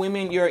kind of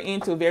women you're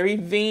into, very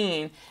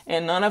vain,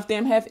 and none of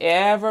them have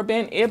ever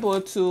been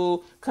able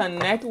to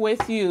connect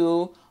with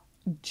you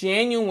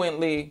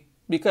genuinely,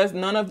 because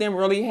none of them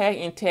really had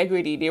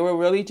integrity. They were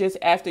really just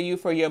after you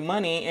for your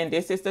money, and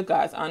this is the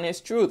God's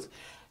honest truth.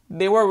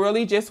 They were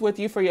really just with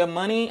you for your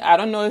money. I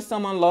don't know if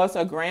someone lost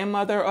a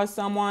grandmother or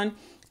someone.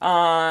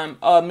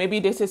 Or maybe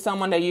this is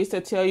someone that used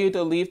to tell you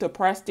to leave the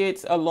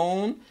prostitutes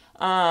alone,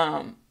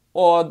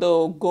 or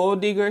the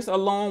gold diggers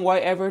alone,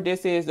 whatever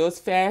this is, those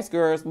fast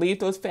girls, leave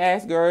those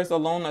fast girls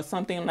alone or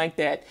something like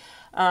that.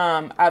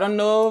 I don't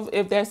know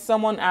if there's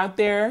someone out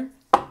there.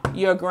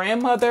 Your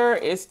grandmother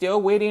is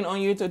still waiting on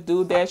you to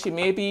do that. She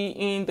may be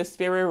in the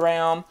spirit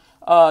realm,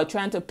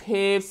 trying to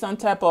pave some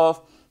type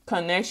of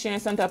connection,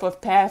 some type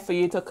of path for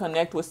you to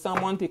connect with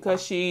someone,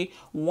 because she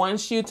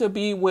wants you to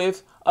be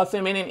with a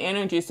feminine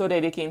energy so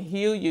that it can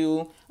heal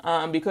you,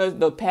 because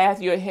the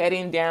path you're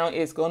heading down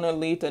is going to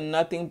lead to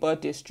nothing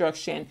but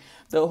destruction.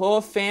 The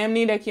whole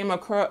family that came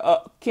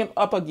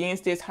up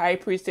against this high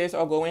priestess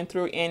are going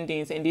through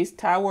endings, and these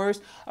towers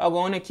are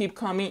going to keep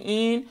coming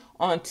in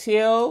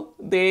until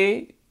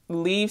they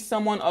leave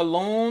someone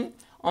alone,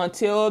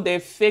 until they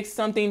fix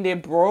something they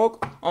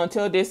broke,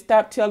 until they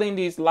stop telling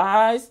these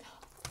lies.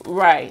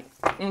 Right.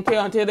 Okay,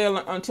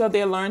 until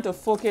they learn to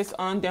focus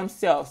on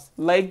themselves,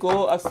 let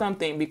go of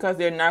something, because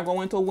they're not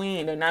going to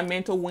win. They're not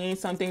meant to win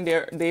something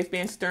they've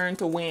been stern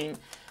to win,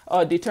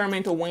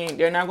 determined to win.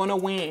 They're not going to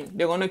win.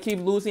 They're going to keep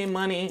losing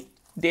money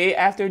day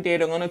after day.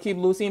 They're going to keep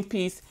losing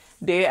peace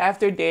day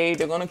after day.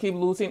 They're going to keep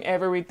losing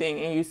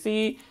everything. And you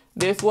see,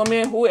 this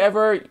woman,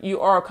 whoever you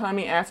are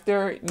coming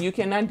after, you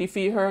cannot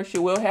defeat her. She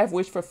will have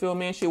wish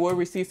fulfillment. She will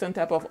receive some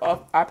type of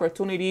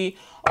opportunity,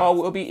 or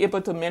will be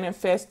able to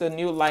manifest the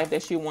new life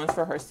that she wants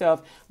for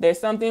herself. There's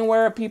something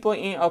where people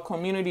in a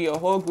community, a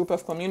whole group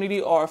of community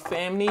or a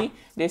family,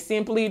 they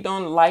simply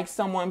don't like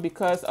someone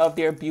because of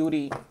their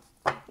beauty.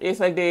 It's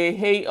like they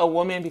hate a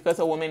woman because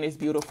a woman is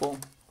beautiful.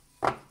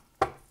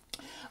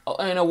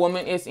 And a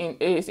woman is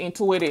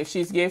intuitive.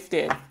 She's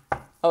gifted.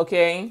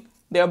 Okay?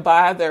 They're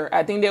bothered.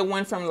 I think they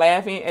went from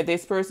laughing at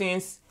this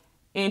person's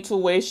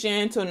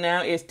intuition to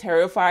now it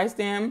terrifies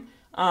them.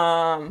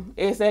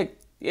 It's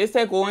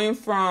like going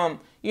from,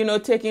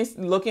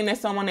 looking at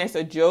someone as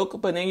a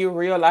joke, but then you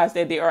realize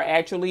that they are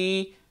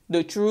actually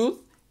the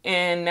truth.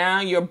 And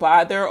now you're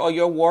bothered or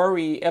you're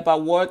worried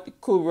about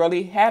what could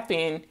really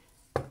happen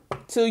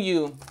to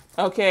you.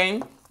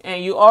 Okay?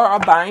 And you are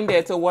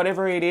binded to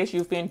whatever it is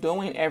you've been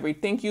doing.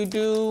 Everything you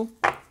do,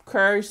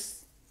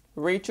 curse,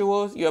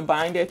 rituals, you're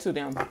binded to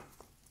them.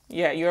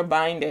 Yeah, you're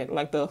binded.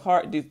 Like the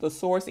heart, the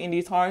source in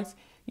these hearts,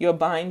 you're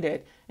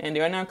binded. And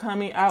they're not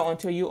coming out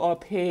until you all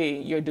pay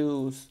your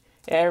dues.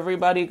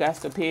 Everybody got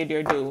to pay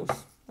their dues.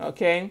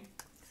 Okay?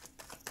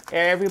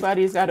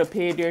 Everybody's got to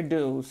pay their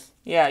dues.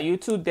 Yeah, you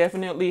two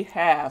definitely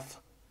have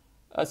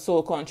a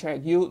soul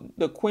contract. You,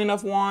 the Queen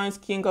of Wands,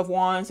 King of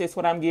Wands is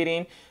what I'm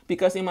getting.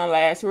 Because in my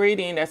last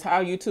reading, that's how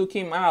you two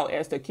came out,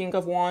 as the King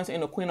of Wands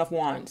and the Queen of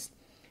Wands.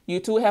 You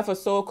two have a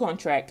soul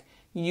contract.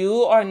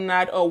 You are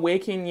not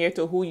awakened yet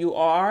to who you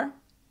are,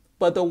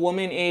 but the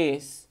woman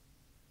is.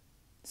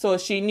 So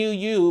she knew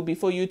you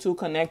before you two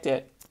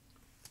connected.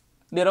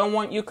 They don't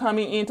want you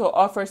coming in to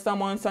offer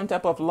someone some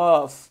type of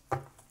love.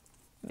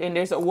 And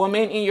there's a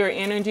woman in your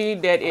energy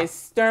that is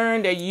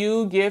stern, that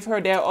you give her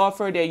that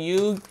offer,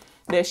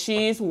 that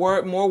she's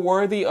more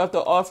worthy of the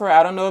offer.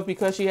 I don't know if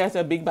because she has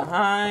a big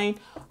behind,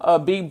 a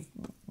big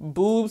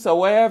boobs or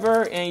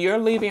whatever, and you're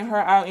leaving her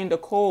out in the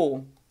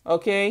cold.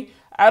 Okay?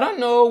 I don't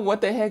know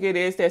what the heck it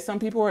is that some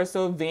people are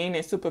so vain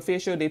and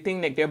superficial. They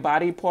think that their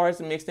body parts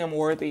makes them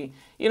worthy.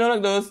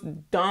 Like those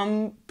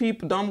dumb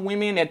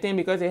women that think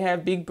because they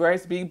have big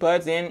breasts, big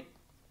butts, and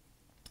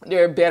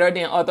they're better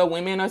than other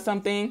women or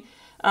something.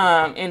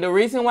 And the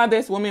reason why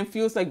this woman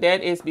feels like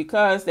that is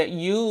because that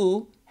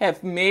you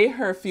have made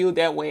her feel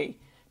that way.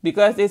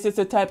 Because this is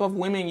the type of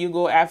women you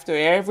go after.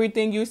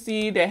 Everything you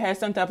see that has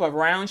some type of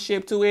round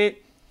shape to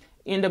it,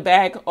 in the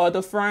back or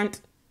the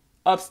front,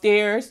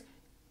 upstairs,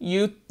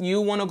 you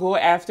want to go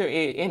after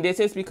it. And this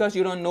is because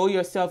you don't know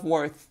your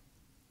self-worth.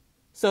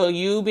 So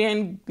you've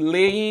been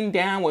laying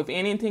down with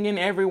anything and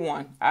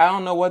everyone. I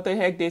don't know what the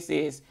heck this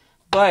is.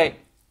 But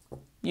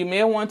You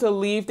may want to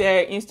leave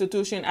that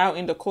institution out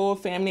in the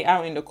cold, family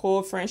out in the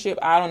cold, friendship.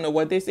 I don't know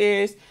what this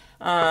is,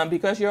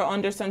 because you're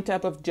under some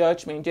type of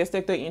judgment. Just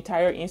like the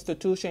entire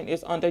institution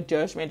is under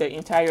judgment, the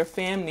entire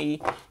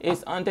family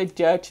is under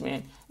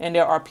judgment. And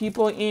there are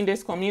people in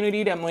this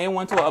community that may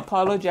want to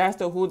apologize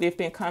to who they've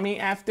been coming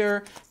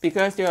after,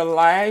 because their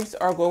lives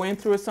are going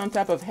through some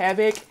type of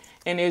havoc,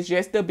 and it's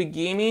just the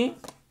beginning.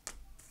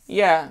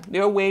 Yeah,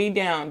 they're way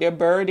down. They're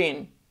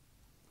burdened.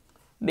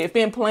 They've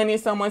been planning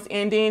someone's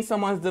ending,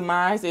 someone's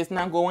demise. It's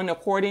not going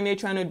according. They're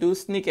trying to do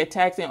sneak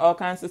attacks and all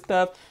kinds of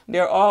stuff.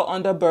 They're all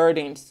under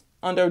burdens,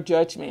 under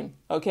judgment,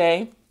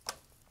 okay?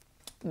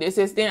 This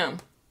is them.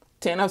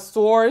 10 of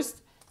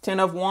Swords, 10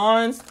 of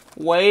Wands,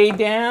 way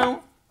down.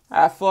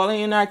 I've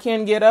fallen and I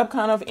can't get up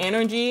kind of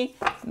energy.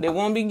 They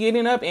won't be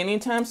getting up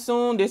anytime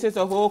soon. This is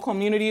a whole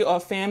community or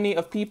family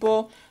of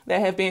people that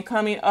have been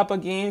coming up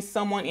against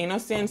someone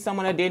innocent,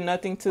 someone that did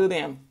nothing to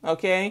them,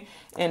 okay?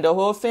 And the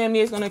whole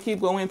family is going to keep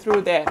going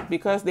through that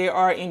because they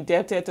are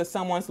indebted to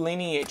someone's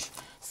lineage.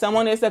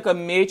 Someone is like a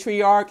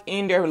matriarch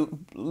in their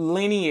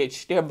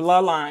lineage, their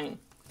bloodline.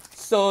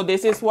 So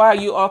this is why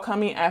you are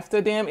coming after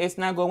them. It's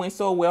not going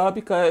so well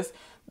because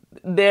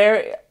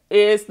there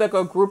is like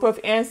a group of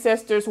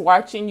ancestors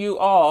watching you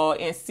all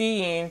and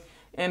seeing,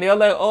 and they're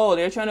like, oh,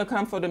 they're trying to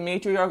come for the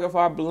matriarch of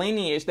our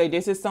lineage. Like,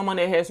 this is someone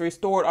that has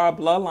restored our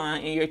bloodline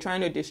and you're trying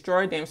to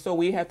destroy them. So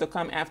we have to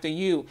come after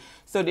you.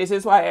 So this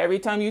is why every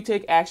time you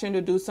take action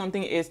to do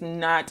something, it's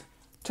not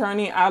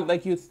turning out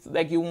like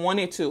you want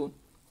it to,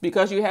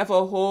 because you have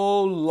a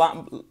whole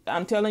lot,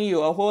 I'm telling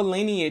you, a whole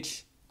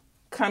lineage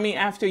coming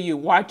after you,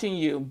 watching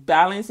you,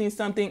 balancing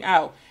something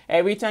out.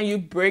 Every time you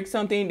break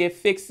something, they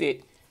fix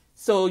it.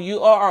 So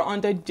you are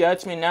under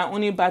judgment, not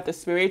only by the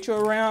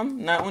spiritual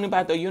realm, not only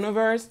by the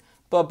universe,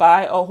 but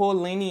by a whole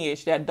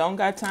lineage that don't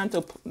got time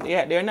to,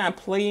 they're not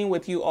playing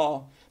with you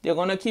all. They're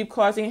going to keep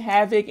causing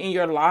havoc in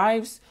your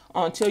lives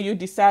until you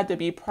decide to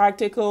be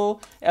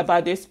practical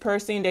about this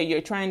person that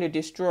you're trying to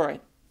destroy.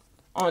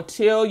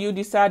 Until you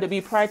decide to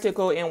be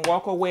practical and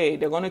walk away,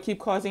 they're going to keep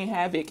causing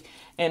havoc.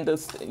 And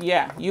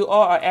you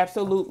all are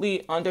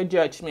absolutely under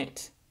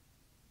judgment.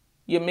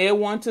 You may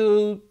want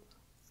to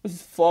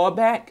fall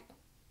back.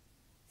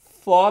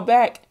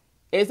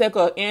 It's like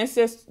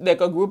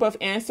a group of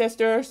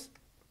ancestors,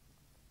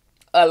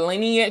 a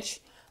lineage.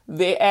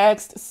 They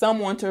asked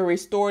someone to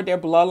restore their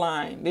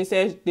bloodline. They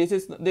said this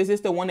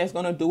is the one that's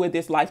going to do it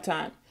this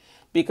lifetime,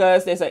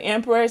 because there's an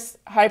Empress,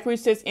 High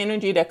Priestess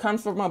energy that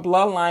comes from a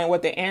bloodline where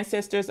the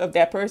ancestors of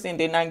that person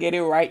did not get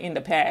it right in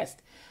the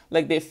past.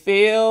 Like, they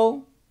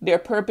failed their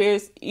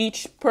purpose.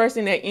 Each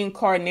person that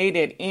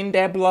incarnated in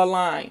that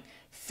bloodline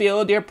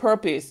failed their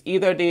purpose.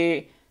 Either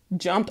they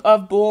jumped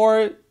off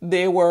board,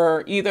 they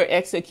were either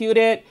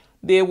executed,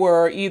 they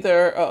were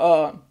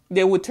either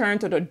they would turn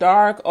to the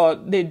dark, or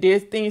they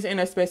did things in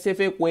a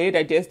specific way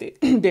that just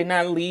did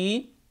not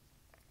lead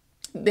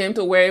them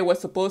to where it was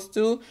supposed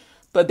to.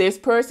 But this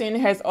person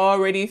has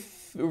already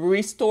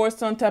restored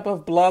some type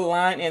of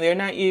bloodline, and they're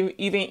not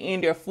even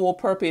in their full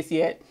purpose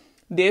yet.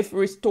 They've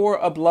restored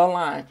a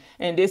bloodline,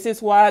 and this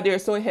is why they're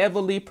so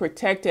heavily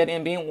protected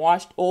and being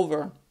watched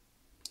over.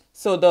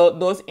 So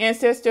those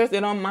ancestors,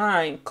 they don't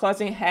mind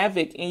causing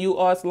havoc in you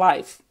all's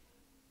life.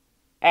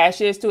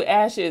 Ashes to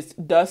ashes,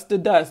 dust to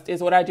dust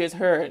is what I just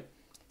heard.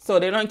 So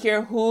they don't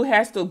care who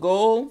has to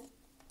go,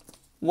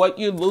 what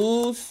you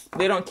lose.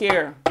 They don't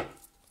care.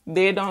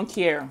 They don't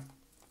care.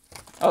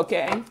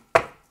 Okay?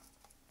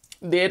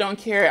 They don't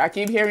care. I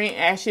keep hearing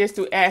ashes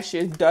to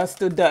ashes, dust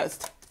to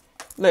dust.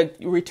 Like,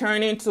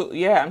 returning to,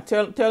 I'm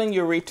telling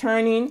you,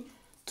 returning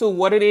to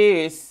what it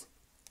is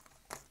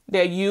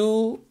that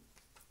you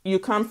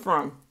come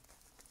from.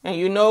 And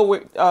you know,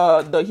 with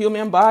the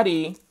human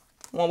body,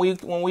 when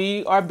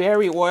we are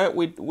buried, what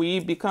we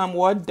become,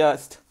 what?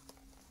 Dust.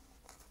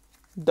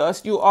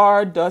 Dust you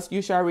are, dust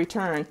you shall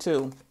return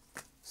to.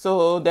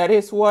 So that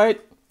is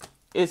what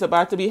is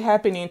about to be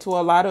happening to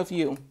a lot of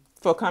you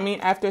for coming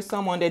after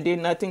someone that did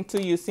nothing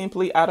to you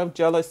simply out of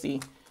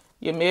jealousy.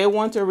 You may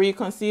want to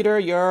reconsider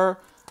your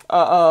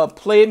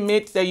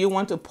playmates that you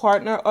want to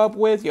partner up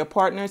with, your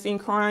partners in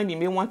crime. You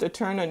may want to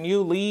turn a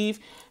new leaf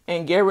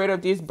and get rid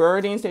of these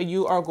burdens that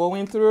you are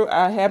going through.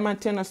 I had my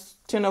 10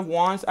 of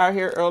Wands out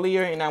here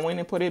earlier, and I went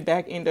and put it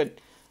back in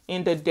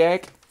the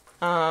deck.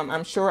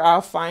 I'm sure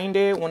I'll find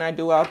it. When I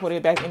do, I'll put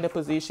it back in the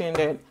position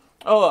that,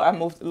 I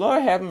moved.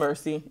 Lord have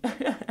mercy.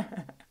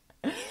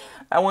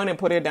 I went and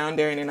put it down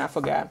there, and then I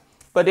forgot.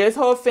 But this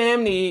whole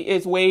family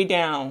is way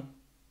down.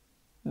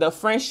 The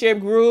friendship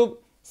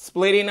group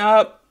splitting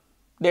up.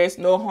 There's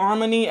no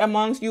harmony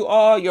amongst you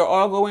all. You're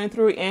all going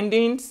through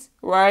endings,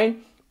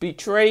 right?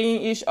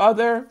 Betraying each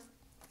other.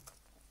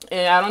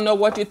 And I don't know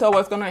what you thought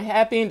was going to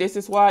happen. This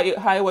is how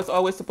it was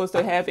always supposed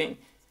to happen,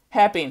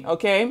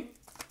 okay?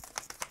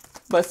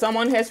 But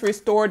someone has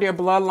restored their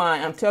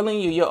bloodline. I'm telling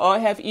you, you all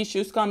have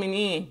issues coming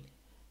in.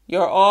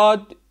 You're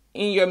all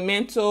in your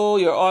mental.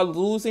 You're all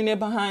losing it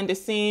behind the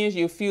scenes.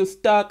 You feel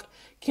stuck,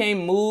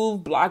 can't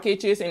move,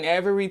 blockages and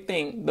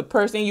everything. The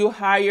person you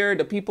hire,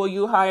 the people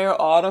you hire,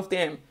 all of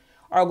them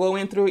are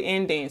going through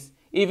endings.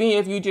 Even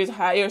if you just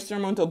hire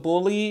someone to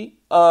bully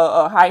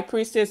a high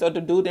priestess or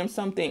to do them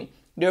something,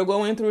 they're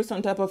going through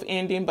some type of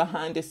ending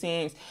behind the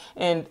scenes.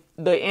 And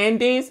the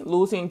endings,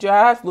 losing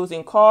jobs,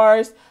 losing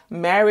cars,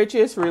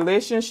 marriages,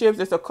 relationships.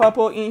 There's a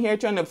couple in here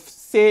trying to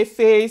save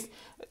face,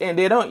 and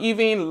they don't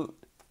even,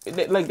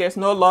 like, there's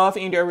no love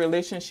in their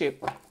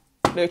relationship.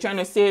 They're trying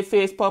to save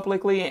face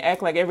publicly and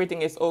act like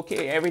everything is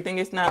okay. Everything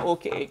is not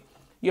okay.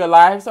 Your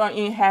lives are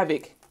in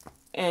havoc.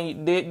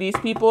 And these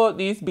people,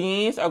 these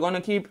beings are going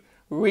to keep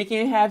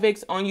wreaking havoc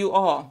on you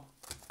all.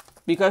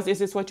 Because this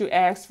is what you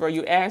asked for.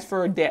 You asked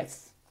for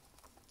death.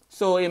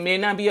 So it may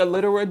not be a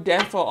literal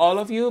death for all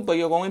of you, but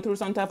you're going through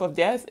some type of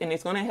death, and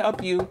it's going to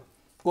help you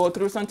go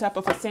through some type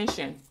of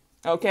ascension.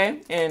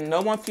 Okay? And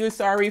no one feels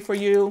sorry for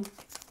you.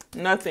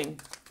 Nothing.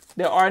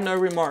 There are no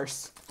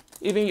remorse.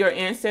 Even your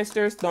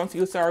ancestors don't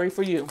feel sorry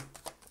for you.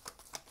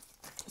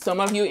 Some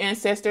of you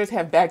ancestors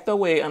have backed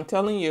away. I'm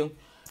telling you.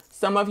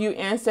 Some of you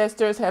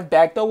ancestors have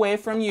backed away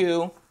from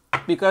you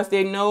because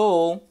they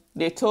know,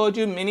 they told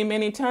you many,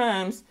 many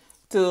times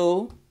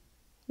to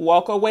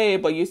walk away,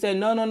 but you said,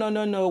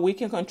 no, we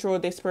can control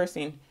this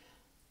person.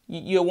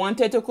 You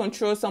wanted to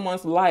control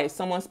someone's life,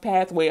 someone's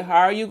pathway. How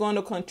are you going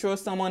to control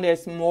someone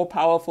that's more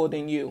powerful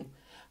than you?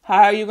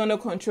 How are you going to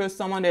control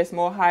someone that's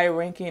more high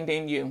ranking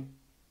than you?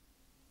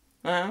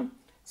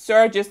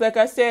 Sir, just like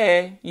I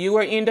said, you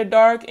were in the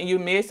dark and you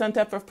made some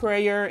type of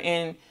prayer,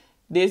 and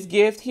this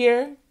gift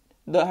here,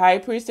 the High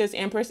Priestess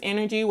Empress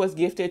energy, was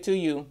gifted to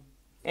you,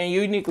 and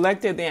you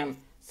neglected them.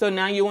 So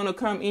now you want to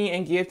come in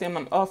and give them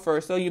an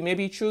offer. So you may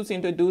be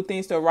choosing to do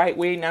things the right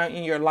way now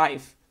in your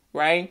life,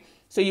 right?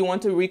 So you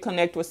want to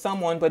reconnect with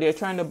someone, but they're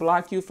trying to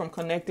block you from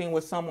connecting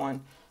with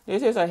someone.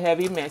 This is a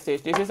heavy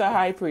message. This is a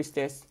High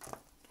Priestess.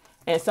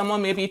 And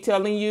someone may be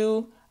telling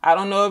you, I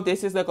don't know if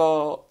this is like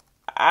a,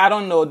 I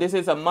don't know, this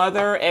is a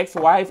mother,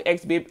 ex-wife,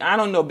 ex-baby, I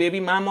don't know, baby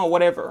mama,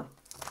 whatever.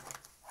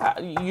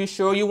 You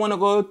sure you want to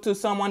go to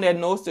someone that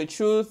knows the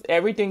truth?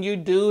 Everything you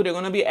do, they're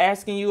going to be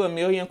asking you a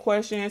million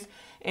questions.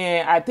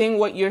 And I think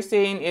what you're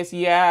saying is,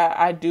 yeah,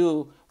 I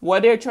do.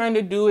 What they're trying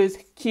to do is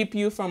keep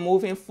you from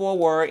moving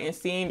forward and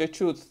seeing the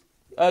truth.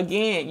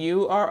 Again,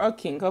 you are a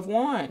King of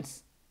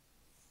Wands.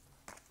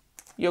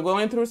 You're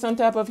going through some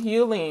type of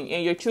healing,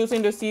 and you're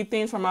choosing to see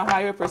things from a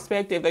higher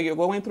perspective. That you're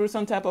going through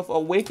some type of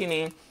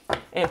awakening,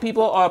 and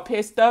people are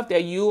pissed off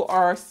that you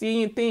are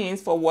seeing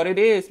things for what it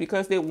is,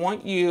 because they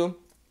want you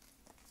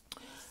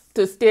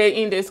to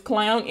stay in this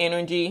clown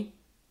energy,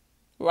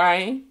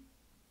 right?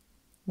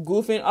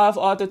 Goofing off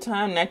all the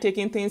time, not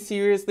taking things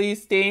seriously,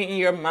 staying in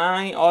your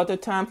mind all the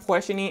time,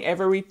 questioning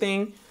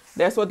everything.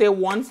 That's what they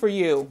want for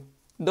you.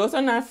 Those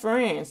are not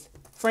friends.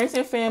 Friends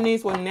and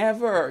families will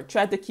never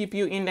try to keep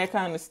you in that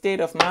kind of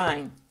state of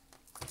mind.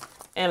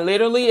 And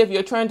literally, if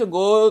you're trying to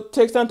go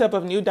take some type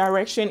of new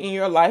direction in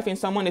your life, and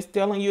someone is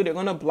telling you they're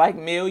going to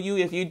blackmail you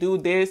if you do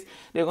this,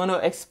 they're going to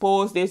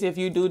expose this if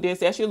you do this,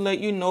 that should let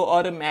you know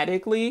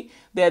automatically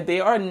that they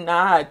are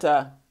not,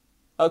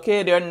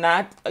 okay, they're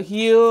not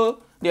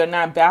healed. They're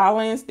not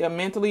balanced. They're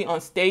mentally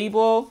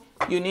unstable.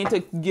 You need to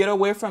get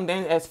away from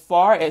them as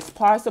far as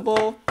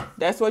possible.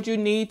 That's what you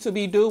need to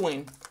be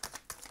doing.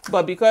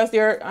 But because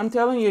I'm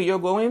telling you, you're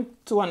going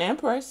to an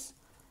empress,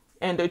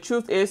 and the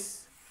truth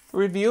is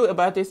revealed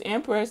about this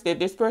empress, that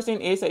this person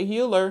is a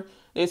healer.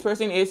 This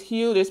person is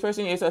healed. This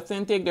person is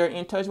authentic. They're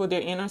in touch with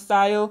their inner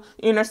side.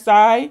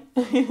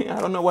 I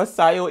don't know what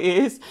side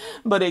is,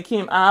 but it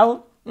came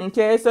out.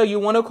 Okay, so you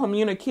want to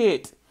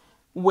communicate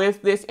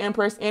with this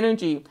Empress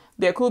energy.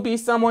 There could be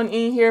someone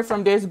in here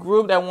from this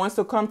group that wants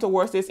to come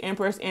towards this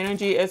Empress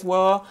energy as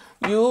well.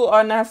 You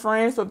are not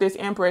friends with this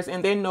Empress,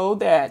 and they know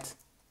that.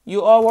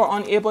 You all were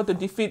unable to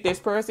defeat this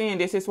person, and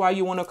this is why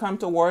you want to come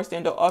towards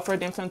them to offer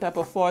them some type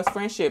of false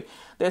friendship.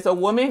 There's a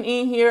woman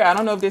in here, I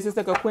don't know if this is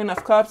like a Queen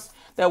of Cups,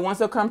 that wants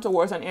to come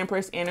towards an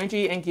Empress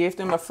energy and give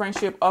them a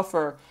friendship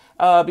offer.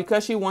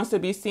 Because she wants to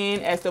be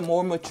seen as the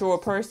more mature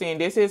person.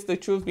 This is the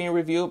truth being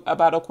revealed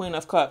about a Queen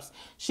of Cups.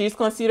 She's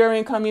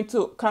considering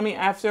coming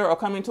after or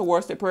coming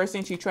towards the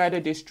person she tried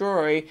to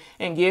destroy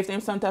and give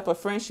them some type of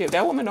friendship.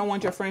 That woman don't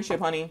want your friendship,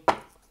 honey.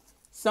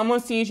 Someone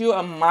sees you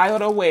a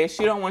mile away.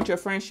 She don't want your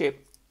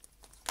friendship.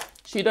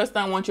 She does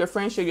not want your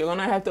friendship. You're going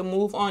to have to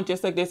move on,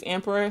 just like this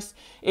Empress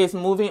is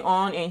moving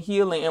on and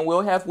healing and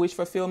will have wish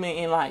fulfillment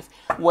in life.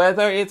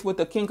 Whether it's with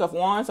the King of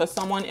Wands or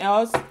someone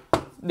else,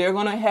 they're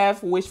going to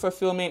have wish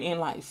fulfillment in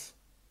life.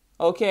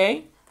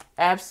 Okay?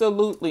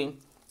 Absolutely.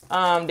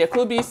 There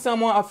could be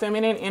someone of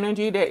feminine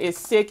energy that is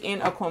sick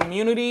in a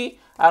community.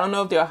 I don't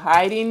know if they're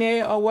hiding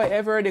it or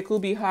whatever. They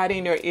could be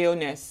hiding their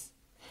illness.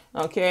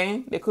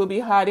 Okay? They could be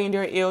hiding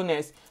their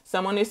illness.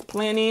 Someone is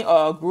planning,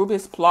 or a group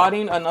is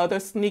plotting another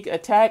sneak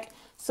attack.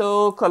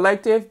 So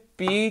collective,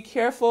 be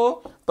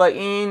careful. But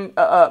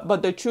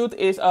the truth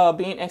is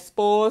being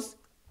exposed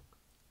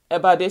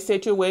about this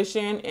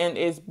situation, and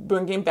is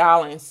bringing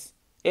balance.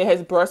 It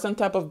has brought some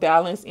type of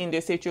balance in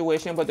this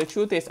situation, but the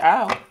truth is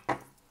out.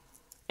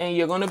 And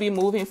you're going to be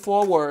moving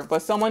forward.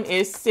 But someone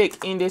is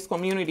sick in this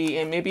community,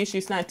 and maybe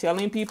she's not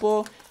telling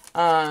people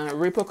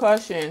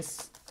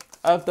repercussions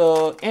of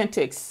the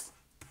antics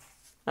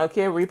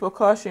Okay,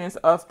 repercussions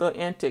of the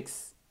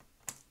antics.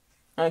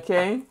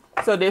 Okay,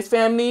 so this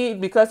family,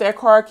 because that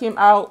card came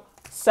out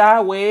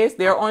sideways,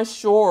 they're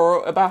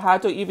unsure about how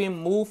to even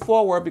move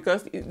forward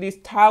because these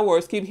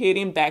towers keep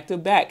hitting back to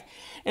back.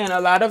 And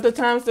a lot of the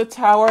times the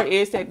tower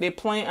is that they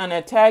plan an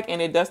attack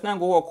and it does not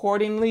go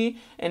accordingly.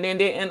 And then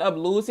they end up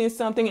losing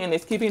something and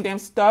it's keeping them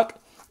stuck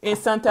in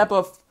some type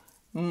of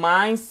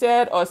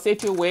mindset or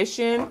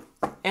situation.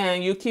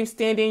 And you keep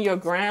standing your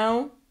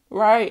ground,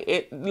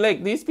 right?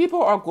 Like these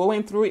people are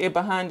going through it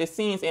behind the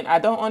scenes and I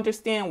don't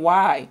understand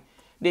why.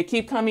 They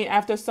keep coming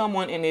after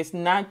someone and it's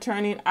not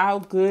turning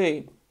out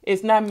good.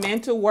 It's not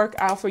meant to work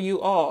out for you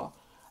all.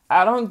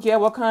 I don't get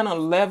what kind of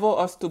level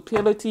of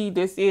stupidity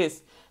this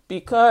is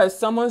because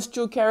someone's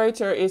true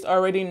character is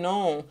already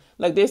known.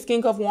 Like this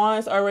King of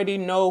Wands already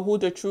know who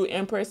the true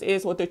Empress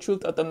is, what the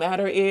truth of the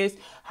matter is,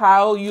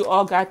 how you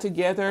all got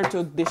together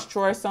to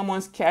destroy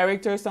someone's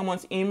character,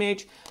 someone's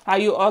image, how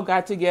you all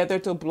got together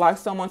to block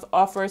someone's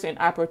offers and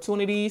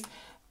opportunities.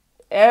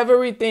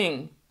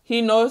 Everything.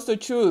 He knows the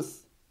truth.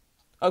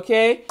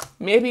 Okay,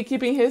 maybe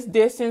keeping his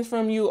distance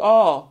from you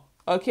all.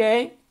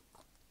 Okay,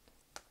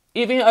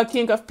 even a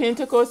King of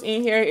Pentacles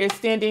in here is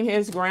standing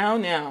his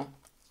ground now.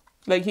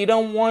 Like he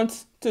don't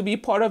want to be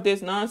part of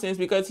this nonsense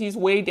because he's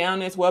way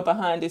down as well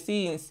behind the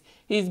scenes.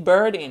 He's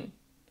burdened.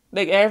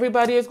 Like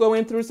everybody is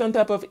going through some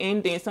type of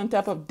ending, some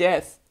type of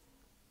death.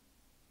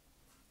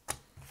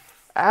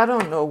 I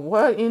don't know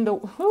what in the,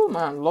 oh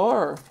my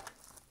Lord.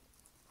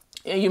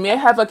 And you may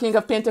have a King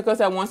of Pentacles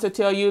that wants to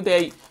tell you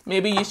that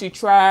maybe you should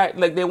try,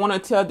 like they want to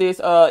tell this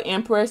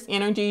Empress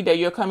energy that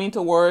you're coming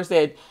towards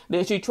that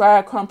they should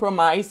try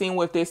compromising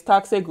with this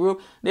toxic group.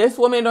 This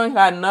woman don't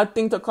have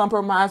nothing to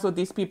compromise with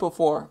these people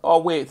for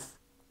or with.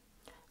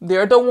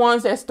 They're the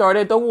ones that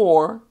started the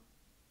war.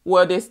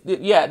 Well,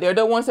 they're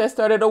the ones that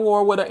started the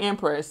war with the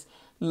Empress.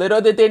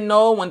 Little did they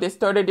know when they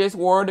started this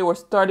war, they were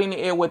starting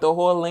it with the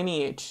whole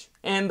lineage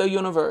and the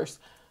universe.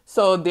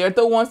 So they're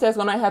the ones that's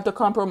going to have to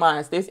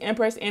compromise. This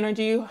Empress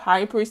energy,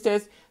 High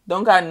Priestess,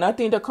 don't got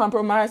nothing to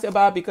compromise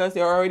about because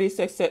they're already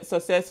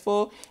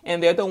successful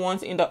and they're the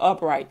ones in the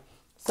upright.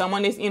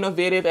 Someone is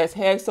innovative as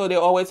heck, so they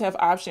always have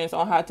options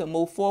on how to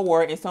move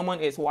forward. And someone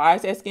is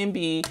wise as can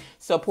be,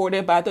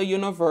 supported by the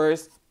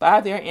universe, by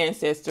their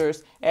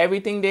ancestors.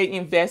 Everything they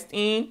invest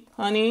in,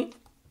 honey,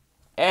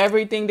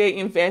 everything they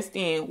invest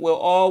in will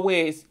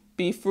always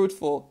be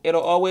fruitful. It'll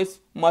always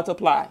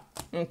multiply.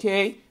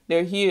 Okay?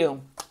 They're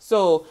healed.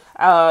 So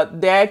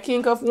that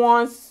King of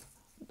Wands,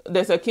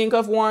 there's a King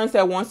of Wands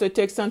that wants to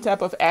take some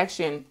type of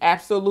action.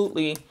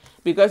 Absolutely.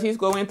 Because he's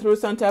going through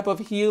some type of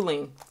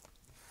healing.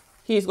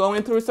 He's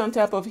going through some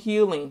type of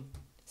healing.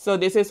 So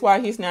this is why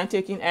he's not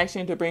taking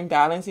action to bring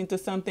balance into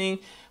something.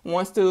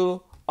 Wants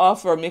to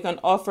make an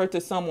offer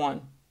to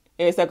someone.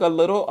 It's like a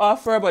little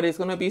offer, but it's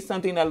going to be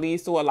something that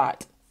leads to a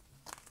lot.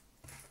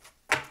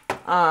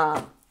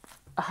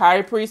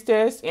 High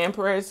Priestess,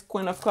 Empress,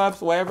 Queen of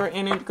Cups, whatever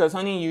in it, because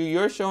honey,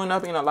 you're showing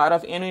up in a lot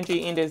of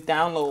energy in this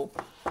download.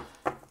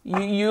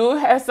 You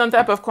have some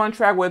type of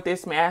contract with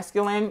this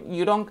masculine.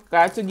 You don't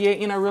got to get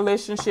in a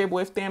relationship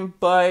with them,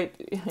 but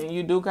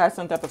you do got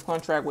some type of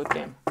contract with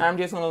them. I'm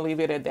just going to leave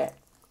it at that.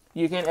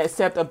 You can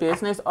accept a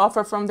business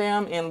offer from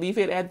them and leave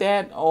it at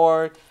that,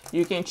 or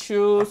you can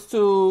choose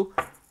to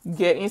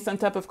get in some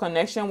type of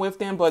connection with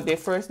them, but they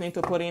first need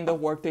to put in the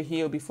work to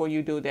heal before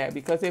you do that.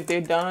 Because if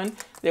they're done,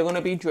 they're going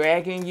to be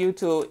dragging you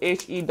to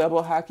HE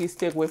double hockey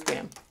stick with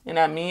them. And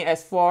I mean,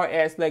 as far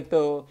as like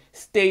the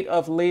state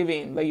of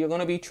living, like you're going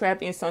to be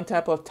trapped in some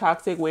type of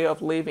toxic way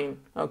of living.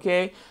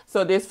 Okay.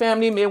 So this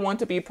family may want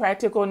to be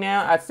practical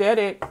now. I said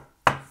it.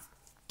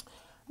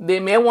 They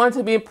may want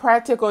to be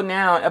practical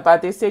now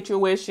about this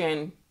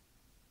situation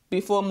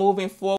before moving forward.